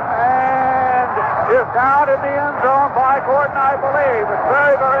Gordon and is down in the end zone by Gordon, I believe. It's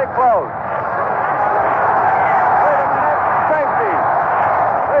very, very close. Wait a minute, safety.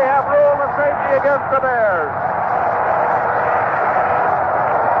 They have ruled the safety against the Bears.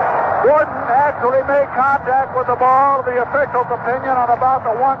 Gordon actually made contact with the ball, the official's opinion, on about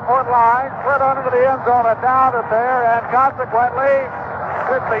the 1-foot line, slid under the end zone and down it there, and consequently,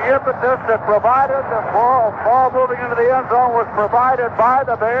 with the impetus that provided the ball moving into the end zone was provided by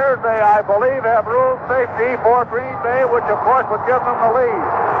the Bears. They, I believe, have ruled safety for Green Bay, which, of course, would give them the lead.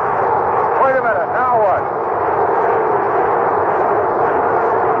 Wait a minute. Now what?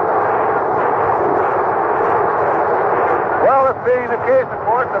 Well, this being the case, of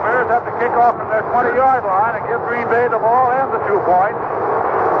course, the Bears have to kick off from their 20-yard line and give Green Bay the ball and the 2 points.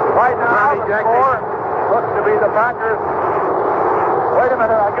 Right now, the score looks to be the Packers. Wait a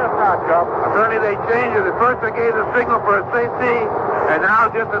minute, I guess not, Chuck. Apparently they changed it. At first they gave the signal for a safety, and now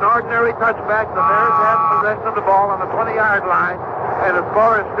just an ordinary touchback. The Bears have possession of the ball on the 20-yard line, and the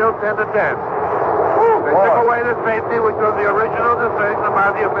score is still 10-10. They took away the safety, which was the original decision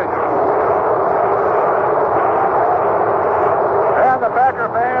by the officials. And the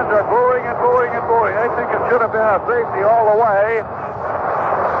Packer fans are booing and booing and booing. They think it should have been a safety all the way.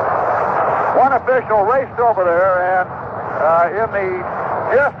 One official raced over there and in the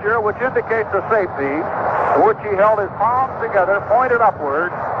gesture which indicates a safety, in which he held his palms together, pointed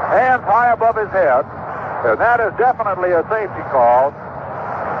upward, hands high above his head, and that is definitely a safety call.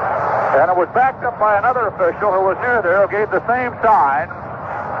 And it was backed up by another official who was near there, who gave the same sign.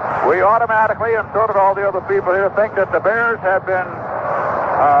 We automatically, and so did all the other people here, think that the Bears have been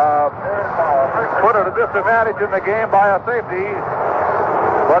put at a disadvantage in the game by a safety,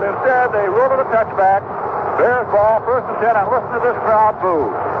 but instead they ruled it a touchback. Bears ball, 1st and 10, and listen to this crowd boo.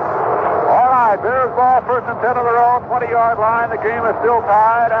 All right, Bears ball, 1st and 10 of their own 20-yard line. The game is still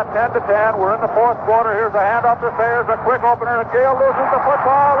tied at 10-10. We're in the fourth quarter. Here's a handoff to Sayers, a quick opener, and Gale loses the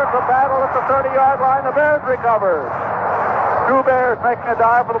football. It's a battle at the 30-yard line. The Bears recover. 2 Bears making a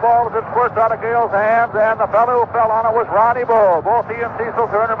dive for the ball as it squirts out of Gale's hands, and the fellow who fell on it was Ronnie Bull. Both he and Cecil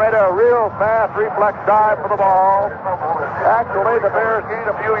Turner made a real fast reflex dive for the ball. Actually, the Bears gained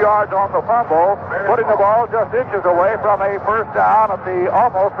a few yards on the fumble, putting the ball just inches away from a first down at the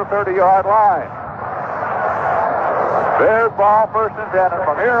almost the 30-yard line. Bears ball, 1st and 10, and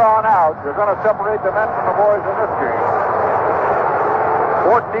from here on out, you're going to separate the men from the boys in this game.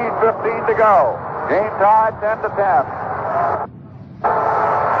 14-15 to go. Game tied 10-10.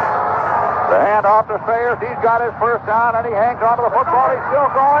 The handoff to Sayers. He's got his first down, and he hangs onto the football. He's still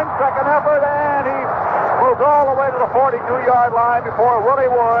going. Second effort, and he moves all the way to the 42-yard line before Willie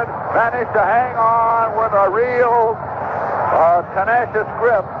Wood managed to hang on with a real tenacious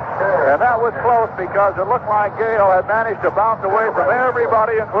grip. And that was close because it looked like Gale had managed to bounce away from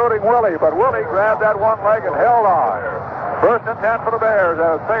everybody, including Willie. But Willie grabbed that one leg and held on. 1st and 10 for the Bears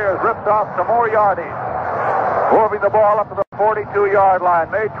as Sayers rips off some more yardage. Moving the ball up to the 42-yard line.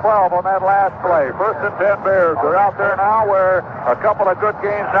 Made 12 on that last play. 1st and 10 Bears. They're out there now where a couple of good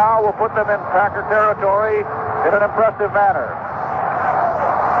games now will put them in Packer territory in an impressive manner.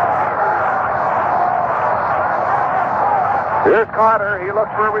 Here's Carter. He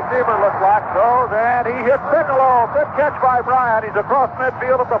looks for a receiver, looks like, throws, and he hits Piccolo. Good catch by Bryant. He's across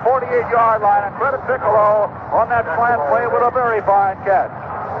midfield at the 48-yard line, and credit Piccolo on that slant play with a very fine catch.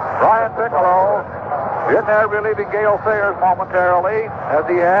 Brian Piccolo in there relieving Gale Sayers momentarily, as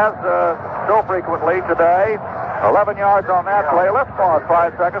he has so frequently today. 11 yards on that play. Let's pause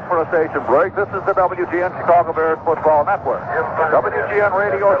 5 seconds for a station break. This is the WGN Chicago Bears Football Network. WGN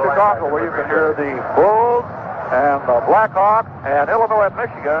Radio Chicago, where you can hear the Bulls and the Blackhawks and Illinois and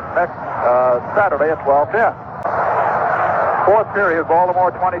Michigan next Saturday at 12:10. Fourth period,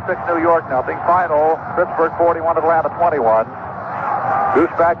 Baltimore 26, New York nothing. Final, Pittsburgh 41, Atlanta 21.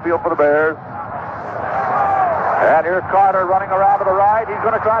 Deuce backfield for the Bears. And here's Carter running around to the right. He's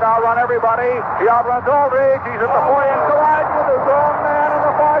going to try to outrun everybody. He outruns Aldridge. He's at the 40 and collides with his own man on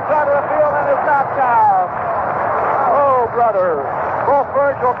the far side of the field and is knocked down. Oh, brothers, both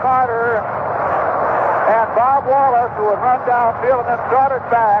Virgil Carter and Bob Wallace, who had run downfield and then started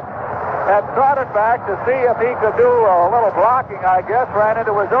back to see if he could do a little blocking, I guess, ran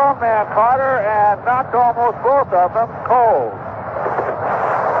into his own man, Carter, and knocked almost both of them cold.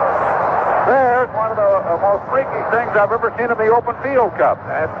 There's one of the most freaky things I've ever seen in the Open Field Cup.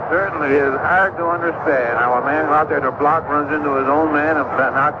 That certainly is hard to understand. How a man out there to block runs into his own man and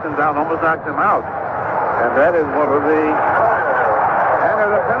knocks him down, almost knocks him out. And that is one of the... And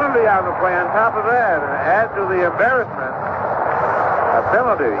there's a penalty on the play on top of that. And add to the embarrassment, a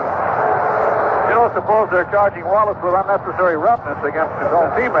penalty. You don't suppose they're charging Wallace with unnecessary roughness against his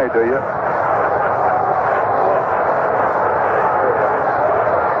own teammate, do you?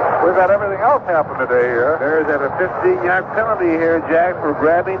 We've had everything else happen today here. There's a 15-yard penalty here, Jack, for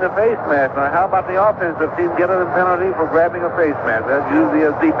grabbing the face mask. Now, how about the offensive team getting a penalty for grabbing a face mask? That's usually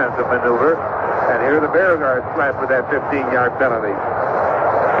a defensive maneuver. And here the Bears are slapped with that 15-yard penalty.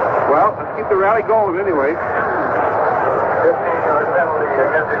 Well, let's keep the rally going anyway. 15-yard penalty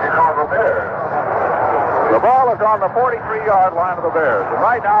against the Chicago Bears. The ball is on the 43-yard line of the Bears. And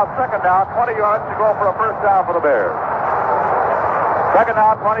right now, second down, 20 yards to go for a first down for the Bears. Second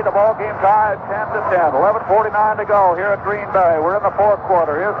down, 20, the ball game tied 10-10. 11:49 to go here at Green Bay. We're in the fourth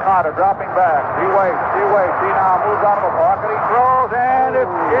quarter. Here's Carter dropping back. He waits. He now moves out of the pocket. He throws, and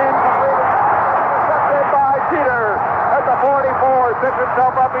it's incomplete. Intercepted by Jeter at the 44. He picks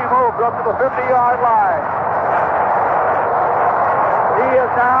himself up. He moves up to the 50-yard line. He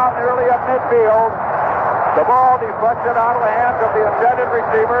is down nearly at midfield. The ball deflected out of the hands of the intended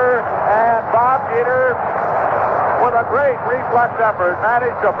receiver, and Bob Jeter, with a great reflex effort,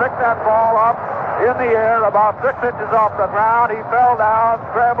 managed to pick that ball up in the air about 6 inches off the ground. He fell down,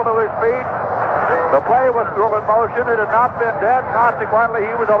 scrambled to his feet. The play was still in motion. It had not been dead. Consequently,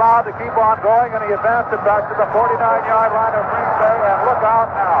 he was allowed to keep on going, and he advanced it back to the 49-yard line of Green Bay. And look out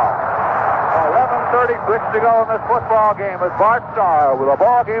now. 11:36 to go in this football game as Bart Starr, with a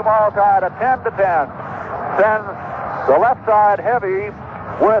ball game all tied at 10-10, sends the left side heavy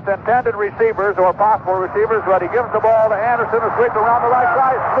with intended receivers or possible receivers, but he gives the ball to Anderson, who sweeps around the right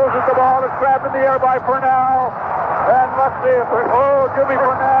side, loses the ball, is grabbed in the air by Purnell. And let's see if Jimmy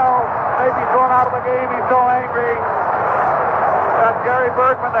Purnell may be thrown out of the game. He's so angry. That's Gary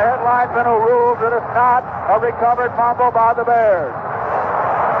Bergman, the head lineman, who rules that it's not a recovered fumble by the Bears.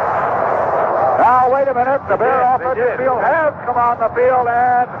 Now, wait a minute. The Bear offensive field has come on the field,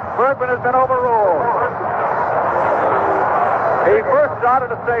 and Bergman has been overruled. He first started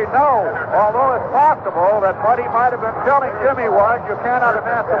to say no, although it's possible that what he might have been telling Jimmy was, you cannot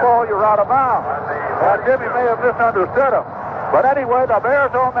advance the ball, you're out of bounds. And Jimmy may have misunderstood him. But anyway, the Bears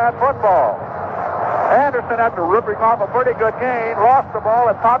own that football. Anderson, after ripping off a pretty good gain, lost the ball.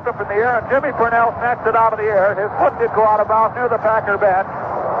 It popped up in the air, and Jimmy Purnell snatched it out of the air. His foot did go out of bounds near the Packer bench.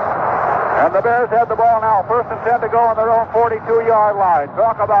 And the Bears have the ball now. First and 10 to go on their own 42-yard line.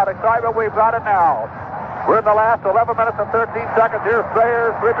 Talk about excitement. We've got it now. We're in the last 11 minutes and 13 seconds. Here's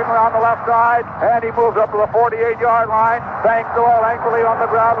Sayers sweeping around the left side, and he moves up to the 48-yard line. Banks the ball angrily on the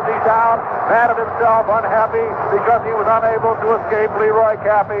ground as he's down. Mad at himself, unhappy because he was unable to escape Leroy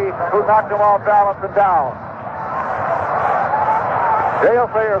Cappy, who knocked him off balance and down. Dale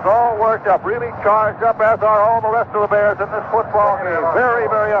Sayers all worked up, really charged up, as are all the rest of the Bears in this football game. Very,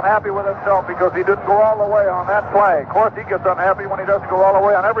 very unhappy with himself because he didn't go all the way on that play. Of course, he gets unhappy when he doesn't go all the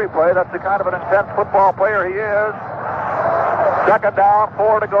way on every play. That's the kind of an intense football player he is. Second down,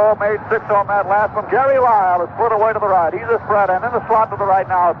 4 to go, made 6 on that last one. Gary Lyle is split away to the right. He's a spread, and in the slot to the right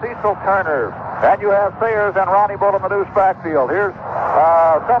now, Cecil Turner. And you have Sayers and Ronnie Bull in the loose backfield. Here's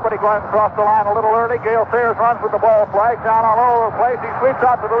somebody going across the line a little early. Gale Sayers runs with the ball, flags down all over the place. He sweeps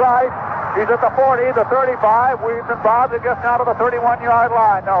out to the right. He's at the 40, the 35, weaves and bobs. It gets down to the 31-yard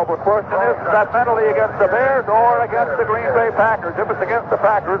line. No, but the question is that penalty against the Bears or against the Green Bay Packers? If it's against the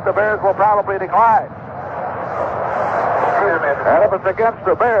Packers, the Bears will probably decline. And if it's against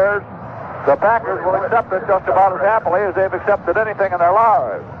the Bears, the Packers will accept it just about as happily as they've accepted anything in their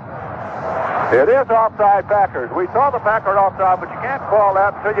lives. It is offside Packers. We saw the Packer offside, but you can't call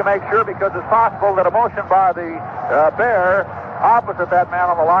that until you make sure, because it's possible that a motion by the Bear opposite that man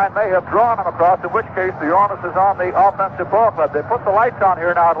on the line may have drawn him across, in which case the onus is on the offensive ball club. They put the lights on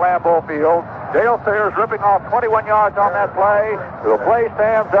here now at Lambeau Field. Dale Sayers ripping off 21 yards on that play. The play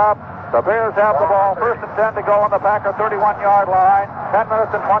stands up. The Bears have the ball. First and 10 to go on the Packer 31-yard line. 10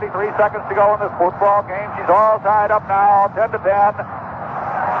 minutes and 23 seconds to go in this football game. She's all tied up now, 10-10.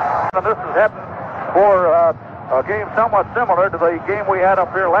 And this is heading for a game somewhat similar to the game we had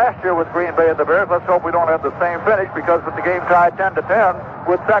up here last year with Green Bay and the Bears. Let's hope we don't have the same finish, because with the game tied 10-10,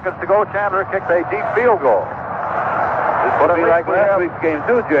 with seconds to go, Chandler kicked a deep field goal. The It'll be like last week's game,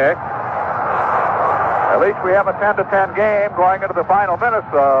 too, Jack. At least we have a 10-10 game going into the final minutes,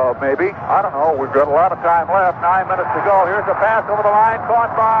 maybe. I don't know. We've got a lot of time left. 9 minutes to go. Here's a pass over the line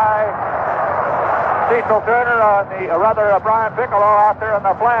caught by Cecil Turner Brian Piccolo out there in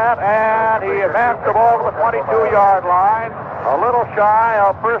the flat, and he advanced the ball to the 22-yard line. A little shy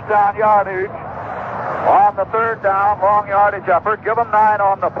of first down yardage on the third down, long yardage effort. Give them 9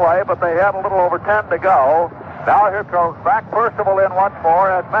 on the play, but they had a little over 10 to go. Now here comes Mac Percival in once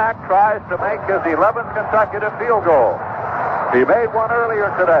more as Mac tries to make his 11th consecutive field goal. He made one earlier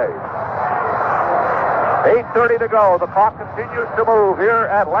today. 8:30 to go. The clock continues to move here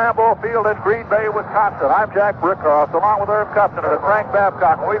at Lambeau Field in Green Bay, Wisconsin. I'm Jack Brickhoff, along with Herb Cupton and Frank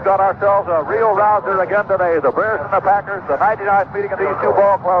Babcock. We've got ourselves a real rouser again today. The Bears and the Packers, the 99th meeting of these two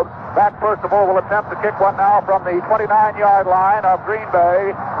ball clubs. Mac Percival will attempt to kick one now from the 29-yard line of Green Bay.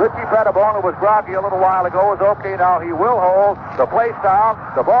 Richie Pettibone, who was groggy a little while ago, is okay now. He will hold the place down.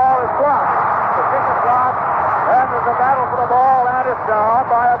 The ball is blocked. The kick is blocked. And there's a battle for the ball, and it's down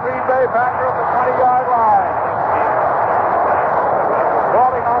by a Green Bay Packer at the 20-yard line.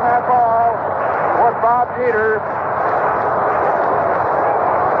 Falling on that ball was Bob Jeter.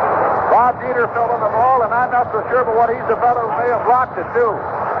 Bob Jeter fell on the ball, and I'm not so sure, but what he's the fellow who may have blocked it, too.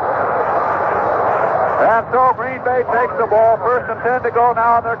 And so Green Bay takes the ball, 1st and 10 to go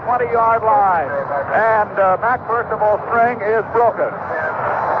now on their 20-yard line. And Mac Percival's string is broken.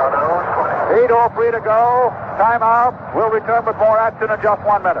 8:03 to go. Timeout. We'll return with more action in just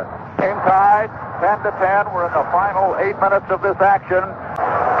 1 minute. Game tied, 10-10. We're in the final 8 minutes of this action.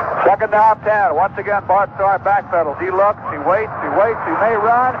 Second down, 10. Once again, Bart Starr backpedals. He looks, he waits, he may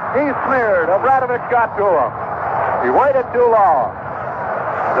run. He's smeared. Obradovich got to him. He waited too long.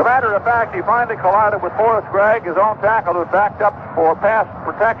 As a matter of fact, he finally collided with Forrest Gregg, his own tackle, who backed up for pass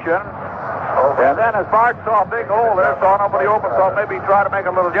protection. And then as Bart saw a big hole there, saw nobody open, so maybe try to make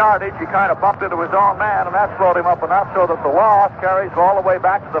a little yardage. He kind of bumped into his own man, and that slowed him up enough so that the loss carries all the way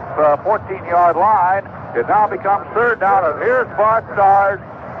back to the 14-yard line. It now becomes third down, and here's Bart Starr.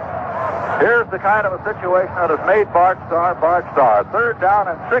 Here's the kind of a situation that has made Bart Starr. Third down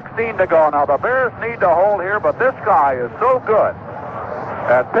and 16 to go. Now, the Bears need to hold here, but this guy is so good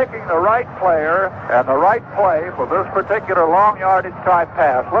at picking the right player and the right play for this particular long yardage type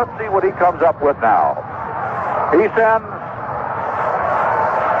pass. Let's see what he comes up with now. He sends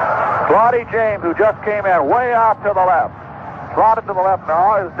Claudie James, who just came in, way out to the left. Slotted to the left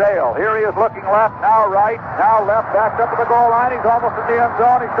now is Dale. Here he is looking left, now right, now left, backed up to the goal line. He's almost at the end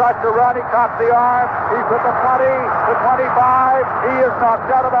zone. He starts to run. He cocks the arm. He's at the 20, the 25. He is knocked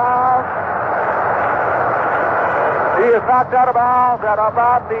out of bounds. He is knocked out of bounds at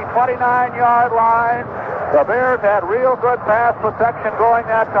about the 29-yard line. The Bears had real good pass protection going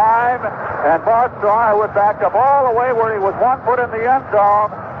that time. And Bart Starr, who was backed up all the way where he was 1 foot in the end zone,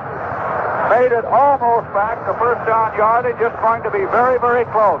 made it almost back to first down yardage, just going to be very, very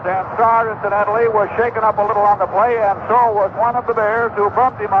close. And Starr, incidentally, was shaken up a little on the play, and so was one of the Bears who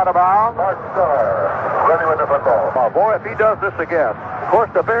bumped him out of bounds. Bart Starr, ready with the football. Oh, boy, if he does this again. Of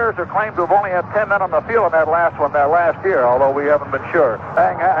course, the Bears are claimed to have only had 10 men on the field in that last year, although we haven't been sure.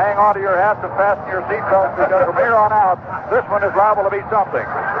 Hang on to your hats and fasten your seatbelts, because from here on out, this one is liable to be something.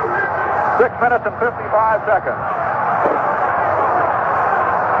 6 minutes and 55 seconds.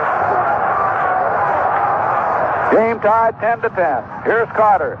 Game tied 10-10. Here's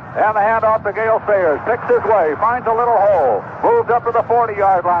Carter. And the handoff to Gale Sayers. Picks his way. Finds a little hole. Moves up to the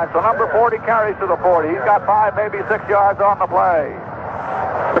 40-yard line. So number 40 carries to the 40. He's got 5, maybe 6 yards on the play.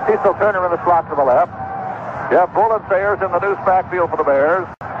 Cecil Turner in the slot to the left. You have Bull and Sayers in the loose backfield for the Bears.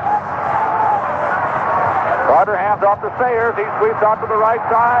 Carter hands off to Sayers. He sweeps out to the right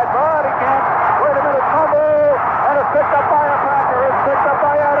side. But he can't. Wait a minute. Fumble. And it's picked up by a Packer. It's picked up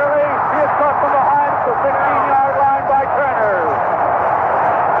by Adderley. He is caught from behind at the 16-yard line by Turner.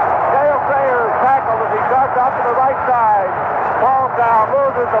 Gale Sayers tackled as he darts out to the right side. Falls down,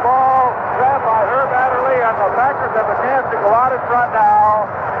 loses the ball. Grabbed by Herb Adderley, and the Packers have a chance to go out in front now.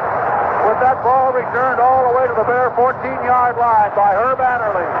 With that ball returned all the way to the Bear 14-yard line by Herb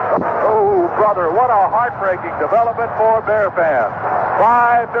Adderley. Oh, brother, what a heartbreaking development for Bear fans.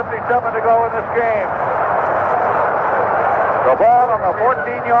 5:57 to go in this game. The ball on the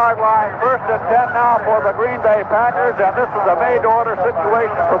 14-yard line, 1st and 10 now for the Green Bay Packers, and this is a made-to-order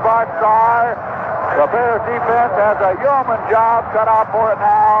situation for Bart Starr. The Bears defense has a yeoman job cut out for it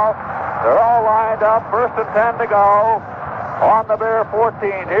now. They're all lined up, 1st and 10 to go. On the Bear 14,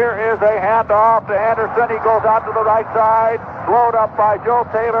 here is a handoff to Anderson. He goes out to the right side, slowed up by Joe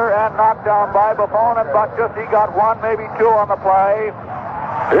Taylor and knocked down by Buffon and Butkus. He got 1, maybe 2 on the play.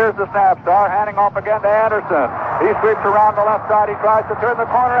 Here's the snap. Starr handing off again to Anderson. He sweeps around the left side. He tries to turn the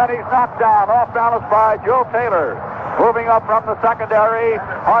corner, and he's knocked down. Off balance by Joe Taylor. Moving up from the secondary.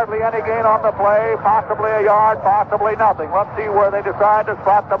 Hardly any gain on the play. Possibly a yard, possibly nothing. Let's see where they decide to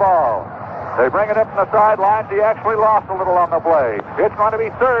spot the ball. They bring it up from the sidelines. He actually lost a little on the play. It's going to be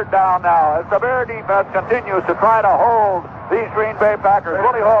third down now as the Bear defense continues to try to hold these Green Bay Packers.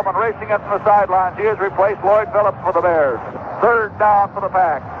 Willie Holman racing it from the sidelines. He has replaced Lloyd Phillips for the Bears. Third down for the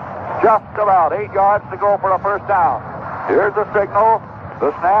Pack. Just about 8 yards to go for a first down. Here's the signal. The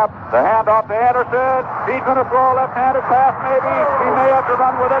snap, the handoff to Anderson. He's going to throw a left-handed pass, maybe. He may have to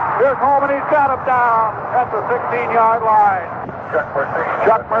run with it. Here's Holman. He's got him down at the 16-yard line.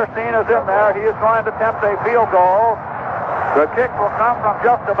 Chuck Mercine is in there. He is going to attempt a field goal. The kick will come from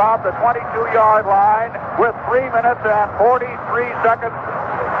just about the 22-yard line with 3 minutes and 43 seconds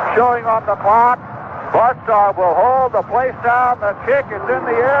showing on the clock. Bart Starr will hold the place down. The kick is in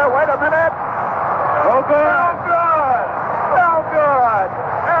the air. Wait a minute. No good. No good. No good.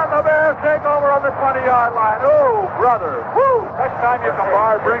 And the Bears take over on the 20-yard line. Oh, brother. Woo. Next time you come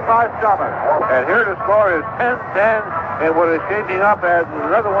by, bring my stomach. And here the score is 10-10. And what is shaping up as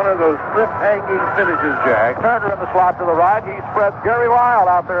another one of those cliff-hanging finishes, Jack. Turner in the slot to the right. He spreads Gary Lyle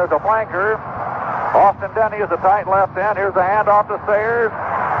out there as a flanker. Austin Denny is a tight left end. Here's a handoff to Sayers.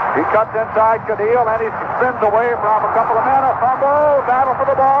 He cuts inside Cadile, and he spins away from a couple of men. A fumble. Battle for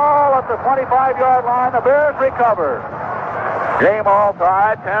the ball at the 25-yard line. The Bears recover. Game all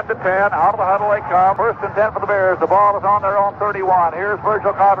tied, 10-10. Out of the huddle they come. First and 10 for the Bears. The ball is on their own 31. Here's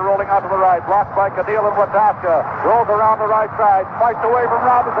Virgil Carter rolling out to the right. Blocked by Cadile and Wataska. Rolls around the right side. Fights away from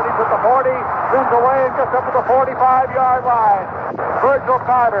Robinson. He's at the 40. Spins away and gets up to the 45-yard line. Virgil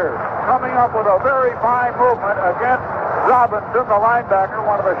Carter coming up with a very fine movement against Robinson, the linebacker,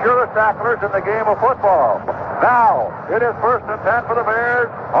 one of the surest tacklers in the game of football. Now, it is first and 10 for the Bears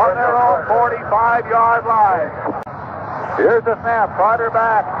on their own 45-yard line. Here's the snap. Carter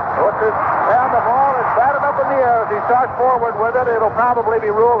back. Puts his hand. The ball is batted up in the air as he starts forward with it. It'll probably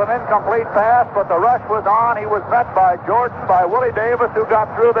be ruled an incomplete pass, but the rush was on. He was met by Jordan, by Willie Davis, who got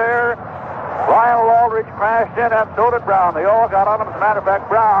through there. Lionel Aldridge crashed in, and so did Brown. They all got on him. As a matter of fact,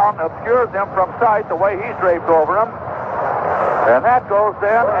 Brown obscures him from sight the way he's draped over him. And that goes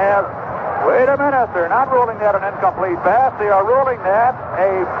then as, wait a minute, they're not ruling that an incomplete pass. They are ruling that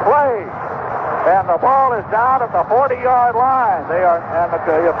a play. And the ball is down at the 40-yard line. They are, and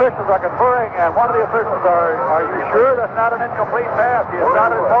the officials are conferring, and one of the officials are you sure that's not an incomplete pass? He is not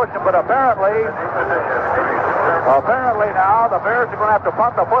in motion, but apparently now the Bears are going to have to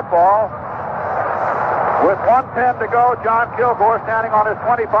punt the football. With 1:10 to go, John Kilgore standing on his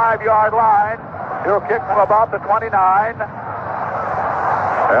 25-yard line. He'll kick from about the 29.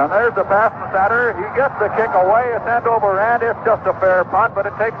 And there's the pass from center. He gets the kick away. It's end over end. It's just a fair punt, but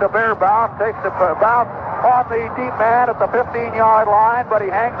it takes a Bear bounce. Takes the bounce on the deep man at the 15-yard line, but he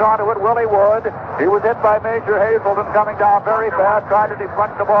hangs on to it. Willie Wood. He was hit by Major Hazelton coming down very fast, trying to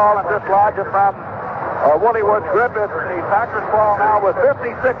deflect the ball and dislodge it from Willie Wood's grip. It's the Packers ball now with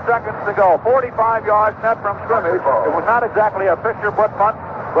 56 seconds to go. 45 yards net from scrimmage. It was not exactly a Fisher-Butt punt,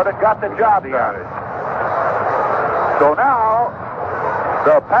 but it got the job done. So now,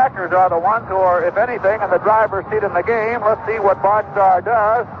 the Packers are the ones who are, if anything, in the driver's seat in the game. Let's see what Bart Starr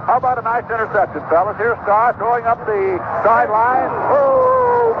does. How about a nice interception, fellas? Here's Starr throwing up the sideline.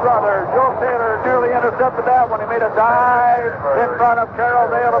 Oh, brother. Joe Taylor nearly intercepted that when he made a dive in front of Carroll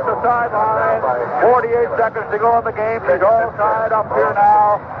Dale at the sideline. 48 seconds to go in the game. He's all tied up here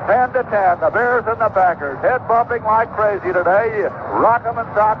now. 10-10. The Bears and the Packers. Head bumping like crazy today. Rock 'em and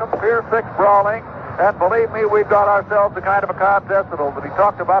sock 'em. Pier 6 brawling. And believe me, we've got ourselves the kind of a contest that will be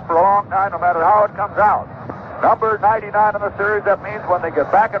talked about for a long time, no matter how it comes out. Number 99 in the series, that means when they get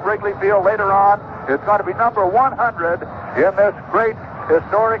back at Wrigley Field later on, it's going to be number 100 in this great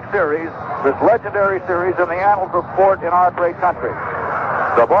historic series, this legendary series in the annals of sport in our great country.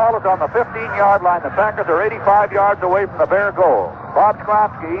 The ball is on the 15-yard line. The Packers are 85 yards away from the Bear goal. Bob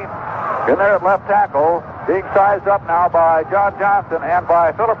Skronsky in there at left tackle, being sized up now by John Johnson and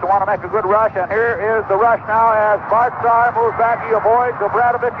by Phillips, who want to make a good rush. And here is the rush now as Bart Starr moves back. He avoids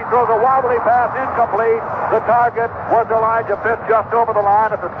Obradovic. He throws a wobbly pass, incomplete. The target was Elijah Pitts just over the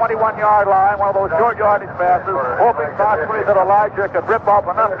line at the 21-yard line, one of those short yardage passes, hoping possibly that Elijah could rip off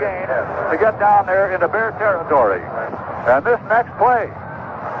enough gain to get down there into Bear territory. And this next play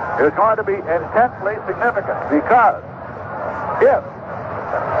is going to be intensely significant because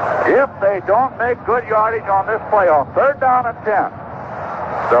if they don't make good yardage on this play, on third down and 10,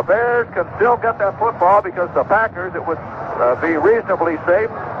 the Bears can still get that football because the Packers, it would be reasonably safe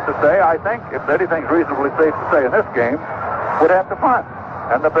to say, I think, if anything's reasonably safe to say in this game, would have to punt.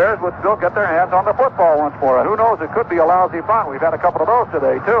 and the Bears would still get their hands on the football once more. And who knows, it could be a lousy punt. We've had a couple of those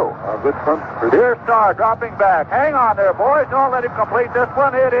today, too. Good punt. Here's Starr dropping back. Hang on there, boys. Don't let him complete this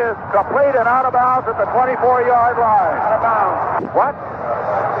one. It is complete and out of bounds at the 24-yard line. Out of bounds. What?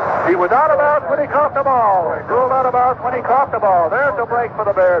 He was out of bounds when he caught the ball. Ruled out of bounds when he caught the ball. There's a break for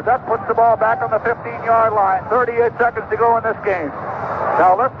the Bears. That puts the ball back on the 15-yard line. 38 seconds to go in this game.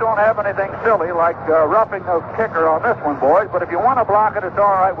 Now, let's don't have anything silly like roughing the kicker on this one, boys. But if you want to block it, it's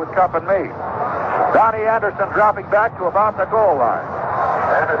all right with Cup and me. Donnie Anderson dropping back to about the goal line.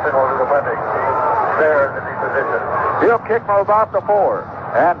 Anderson will do the punting. Bears in the position. He'll kick from about the 4.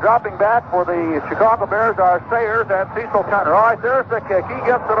 And dropping back for the Chicago Bears are Sayers and Cecil Turner. All right, there's the kick. He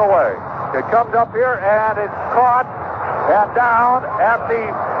gets it away. It comes up here, and it's caught and down at the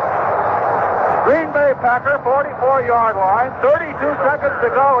Green Bay Packer 44-yard line. 32 seconds to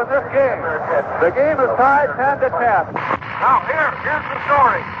go in this game. The game is tied 10-10. Now, here's the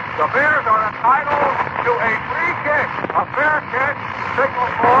story. The Bears are entitled to a free kick. A fair kick, signal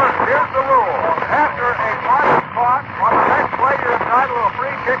for, here's the rule. After a punt is caught, on the next play, you're entitled to a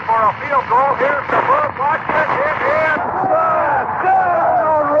free kick for a field goal. Here's the move. Watch it. It is good.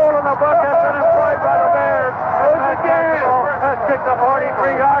 No rule in the book has been employed by the Bears. Let's kick the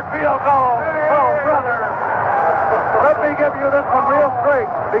 43-yard field goal. Oh, brother. Let me give you this one real straight,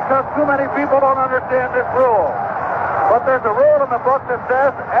 because too many people don't understand this rule. But there's a rule in the book that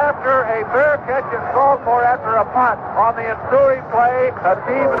says after a fair catch is called for after a punt, on the ensuing play, a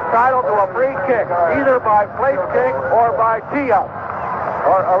team is entitled to a free kick, either by place kick or by tee-up,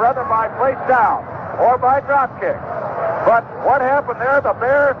 or rather by place down, or by drop kick. But what happened there, the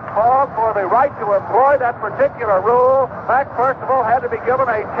Bears called for the right to employ that particular rule. Mac, first of all, had to be given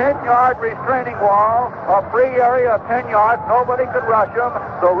a 10-yard restraining wall, a free area of 10 yards. Nobody could rush him.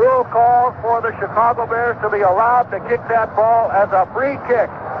 The rule calls for the Chicago Bears to be allowed to kick that ball as a free kick.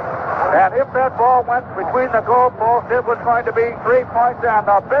 And if that ball went between the goalposts, it was going to be 3 points. And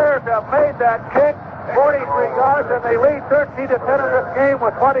the Bears have made that kick 43 yards, and they lead 13-10 in this game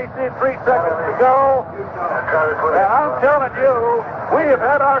with 23 seconds to go. And I'm telling you, we have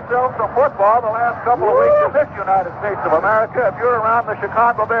had ourselves some football the last couple of weeks in this United States of America. If you're around the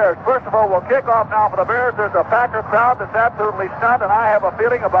Chicago Bears, first of all, we'll kick off now for the Bears. There's a Packer crowd that's absolutely stunned, and I have a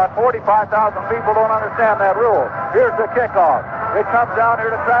feeling about 45,000 people don't understand that rule. Here's the kickoff. It comes down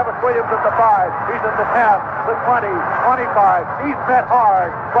here to Travis Williams at the 5. He's at the 10, the 20, 25. He's met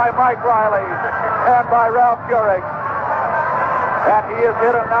hard by Mike Riley and by Ralph Keurig. And he is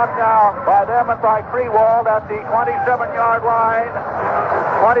hit and knocked down by them and by Freewald at the 27-yard line.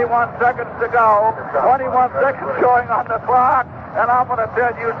 21 seconds to go. 21 seconds showing on the clock. And I'm going to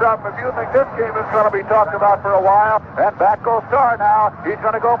tell you something. If you think this game is going to be talked about for a while, and back goes Starr now. He's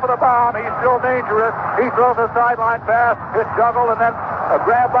going to go for the bomb. He's still dangerous. He throws a sideline pass. It's juggled and then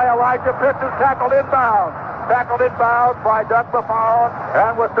grabbed by Elijah Pitts, who's tackled inbound. Tackled inbound by Doug Buffon,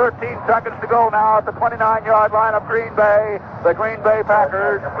 and with 13 seconds to go now at the 29-yard line of Green Bay, the Green Bay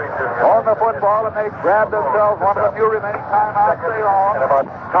Packers on the football, and they've grabbed themselves one of the few remaining timeouts they own.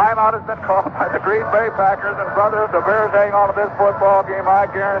 Timeout has been called by the Green Bay Packers, and brother, if the Bears hang on to this football game, I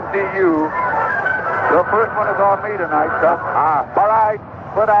guarantee you, the first one is on me tonight, son. All right.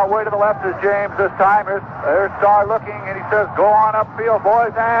 Put out way to the left is James this time. There's Starr looking, and he says, go on upfield,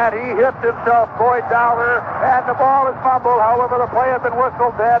 boys. And he hits himself, Boyd Dowler, and the ball is fumbled. However, the play has been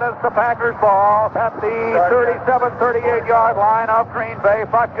whistled dead as the Packers ball at the 37-38-yard line of Green Bay.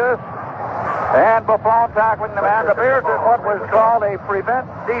 Butkus and Buffon tackling the man. The Bears in what was called a prevent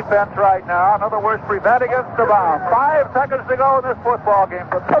defense right now. In other words, prevent against the bomb. 5 seconds to go in this football game.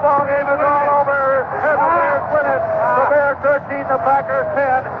 The football game is all over, and the Bears win it. The Bears 13, the Packers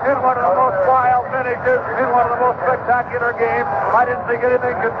 10, in one of the most wild finishes, in one of the most spectacular games. I didn't think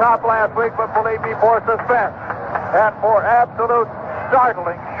anything could top last week, but believe me, for suspense and for absolute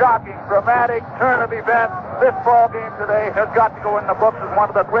startling, shocking, dramatic turn of events, this ball game today has got to go in the books as one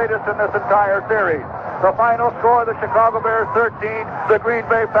of the greatest in this entire series. The final score, the Chicago Bears 13, the Green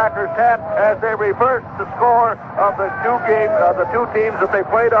Bay Packers 10, as they reverse the score of the two games, the two teams that they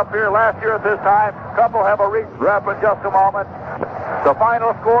played up here last year at this time. Couple have a rep in just a moment. The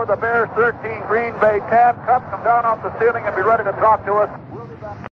final score, the Bears 13, Green Bay 10. Cup, come down off the ceiling and be ready to talk to us.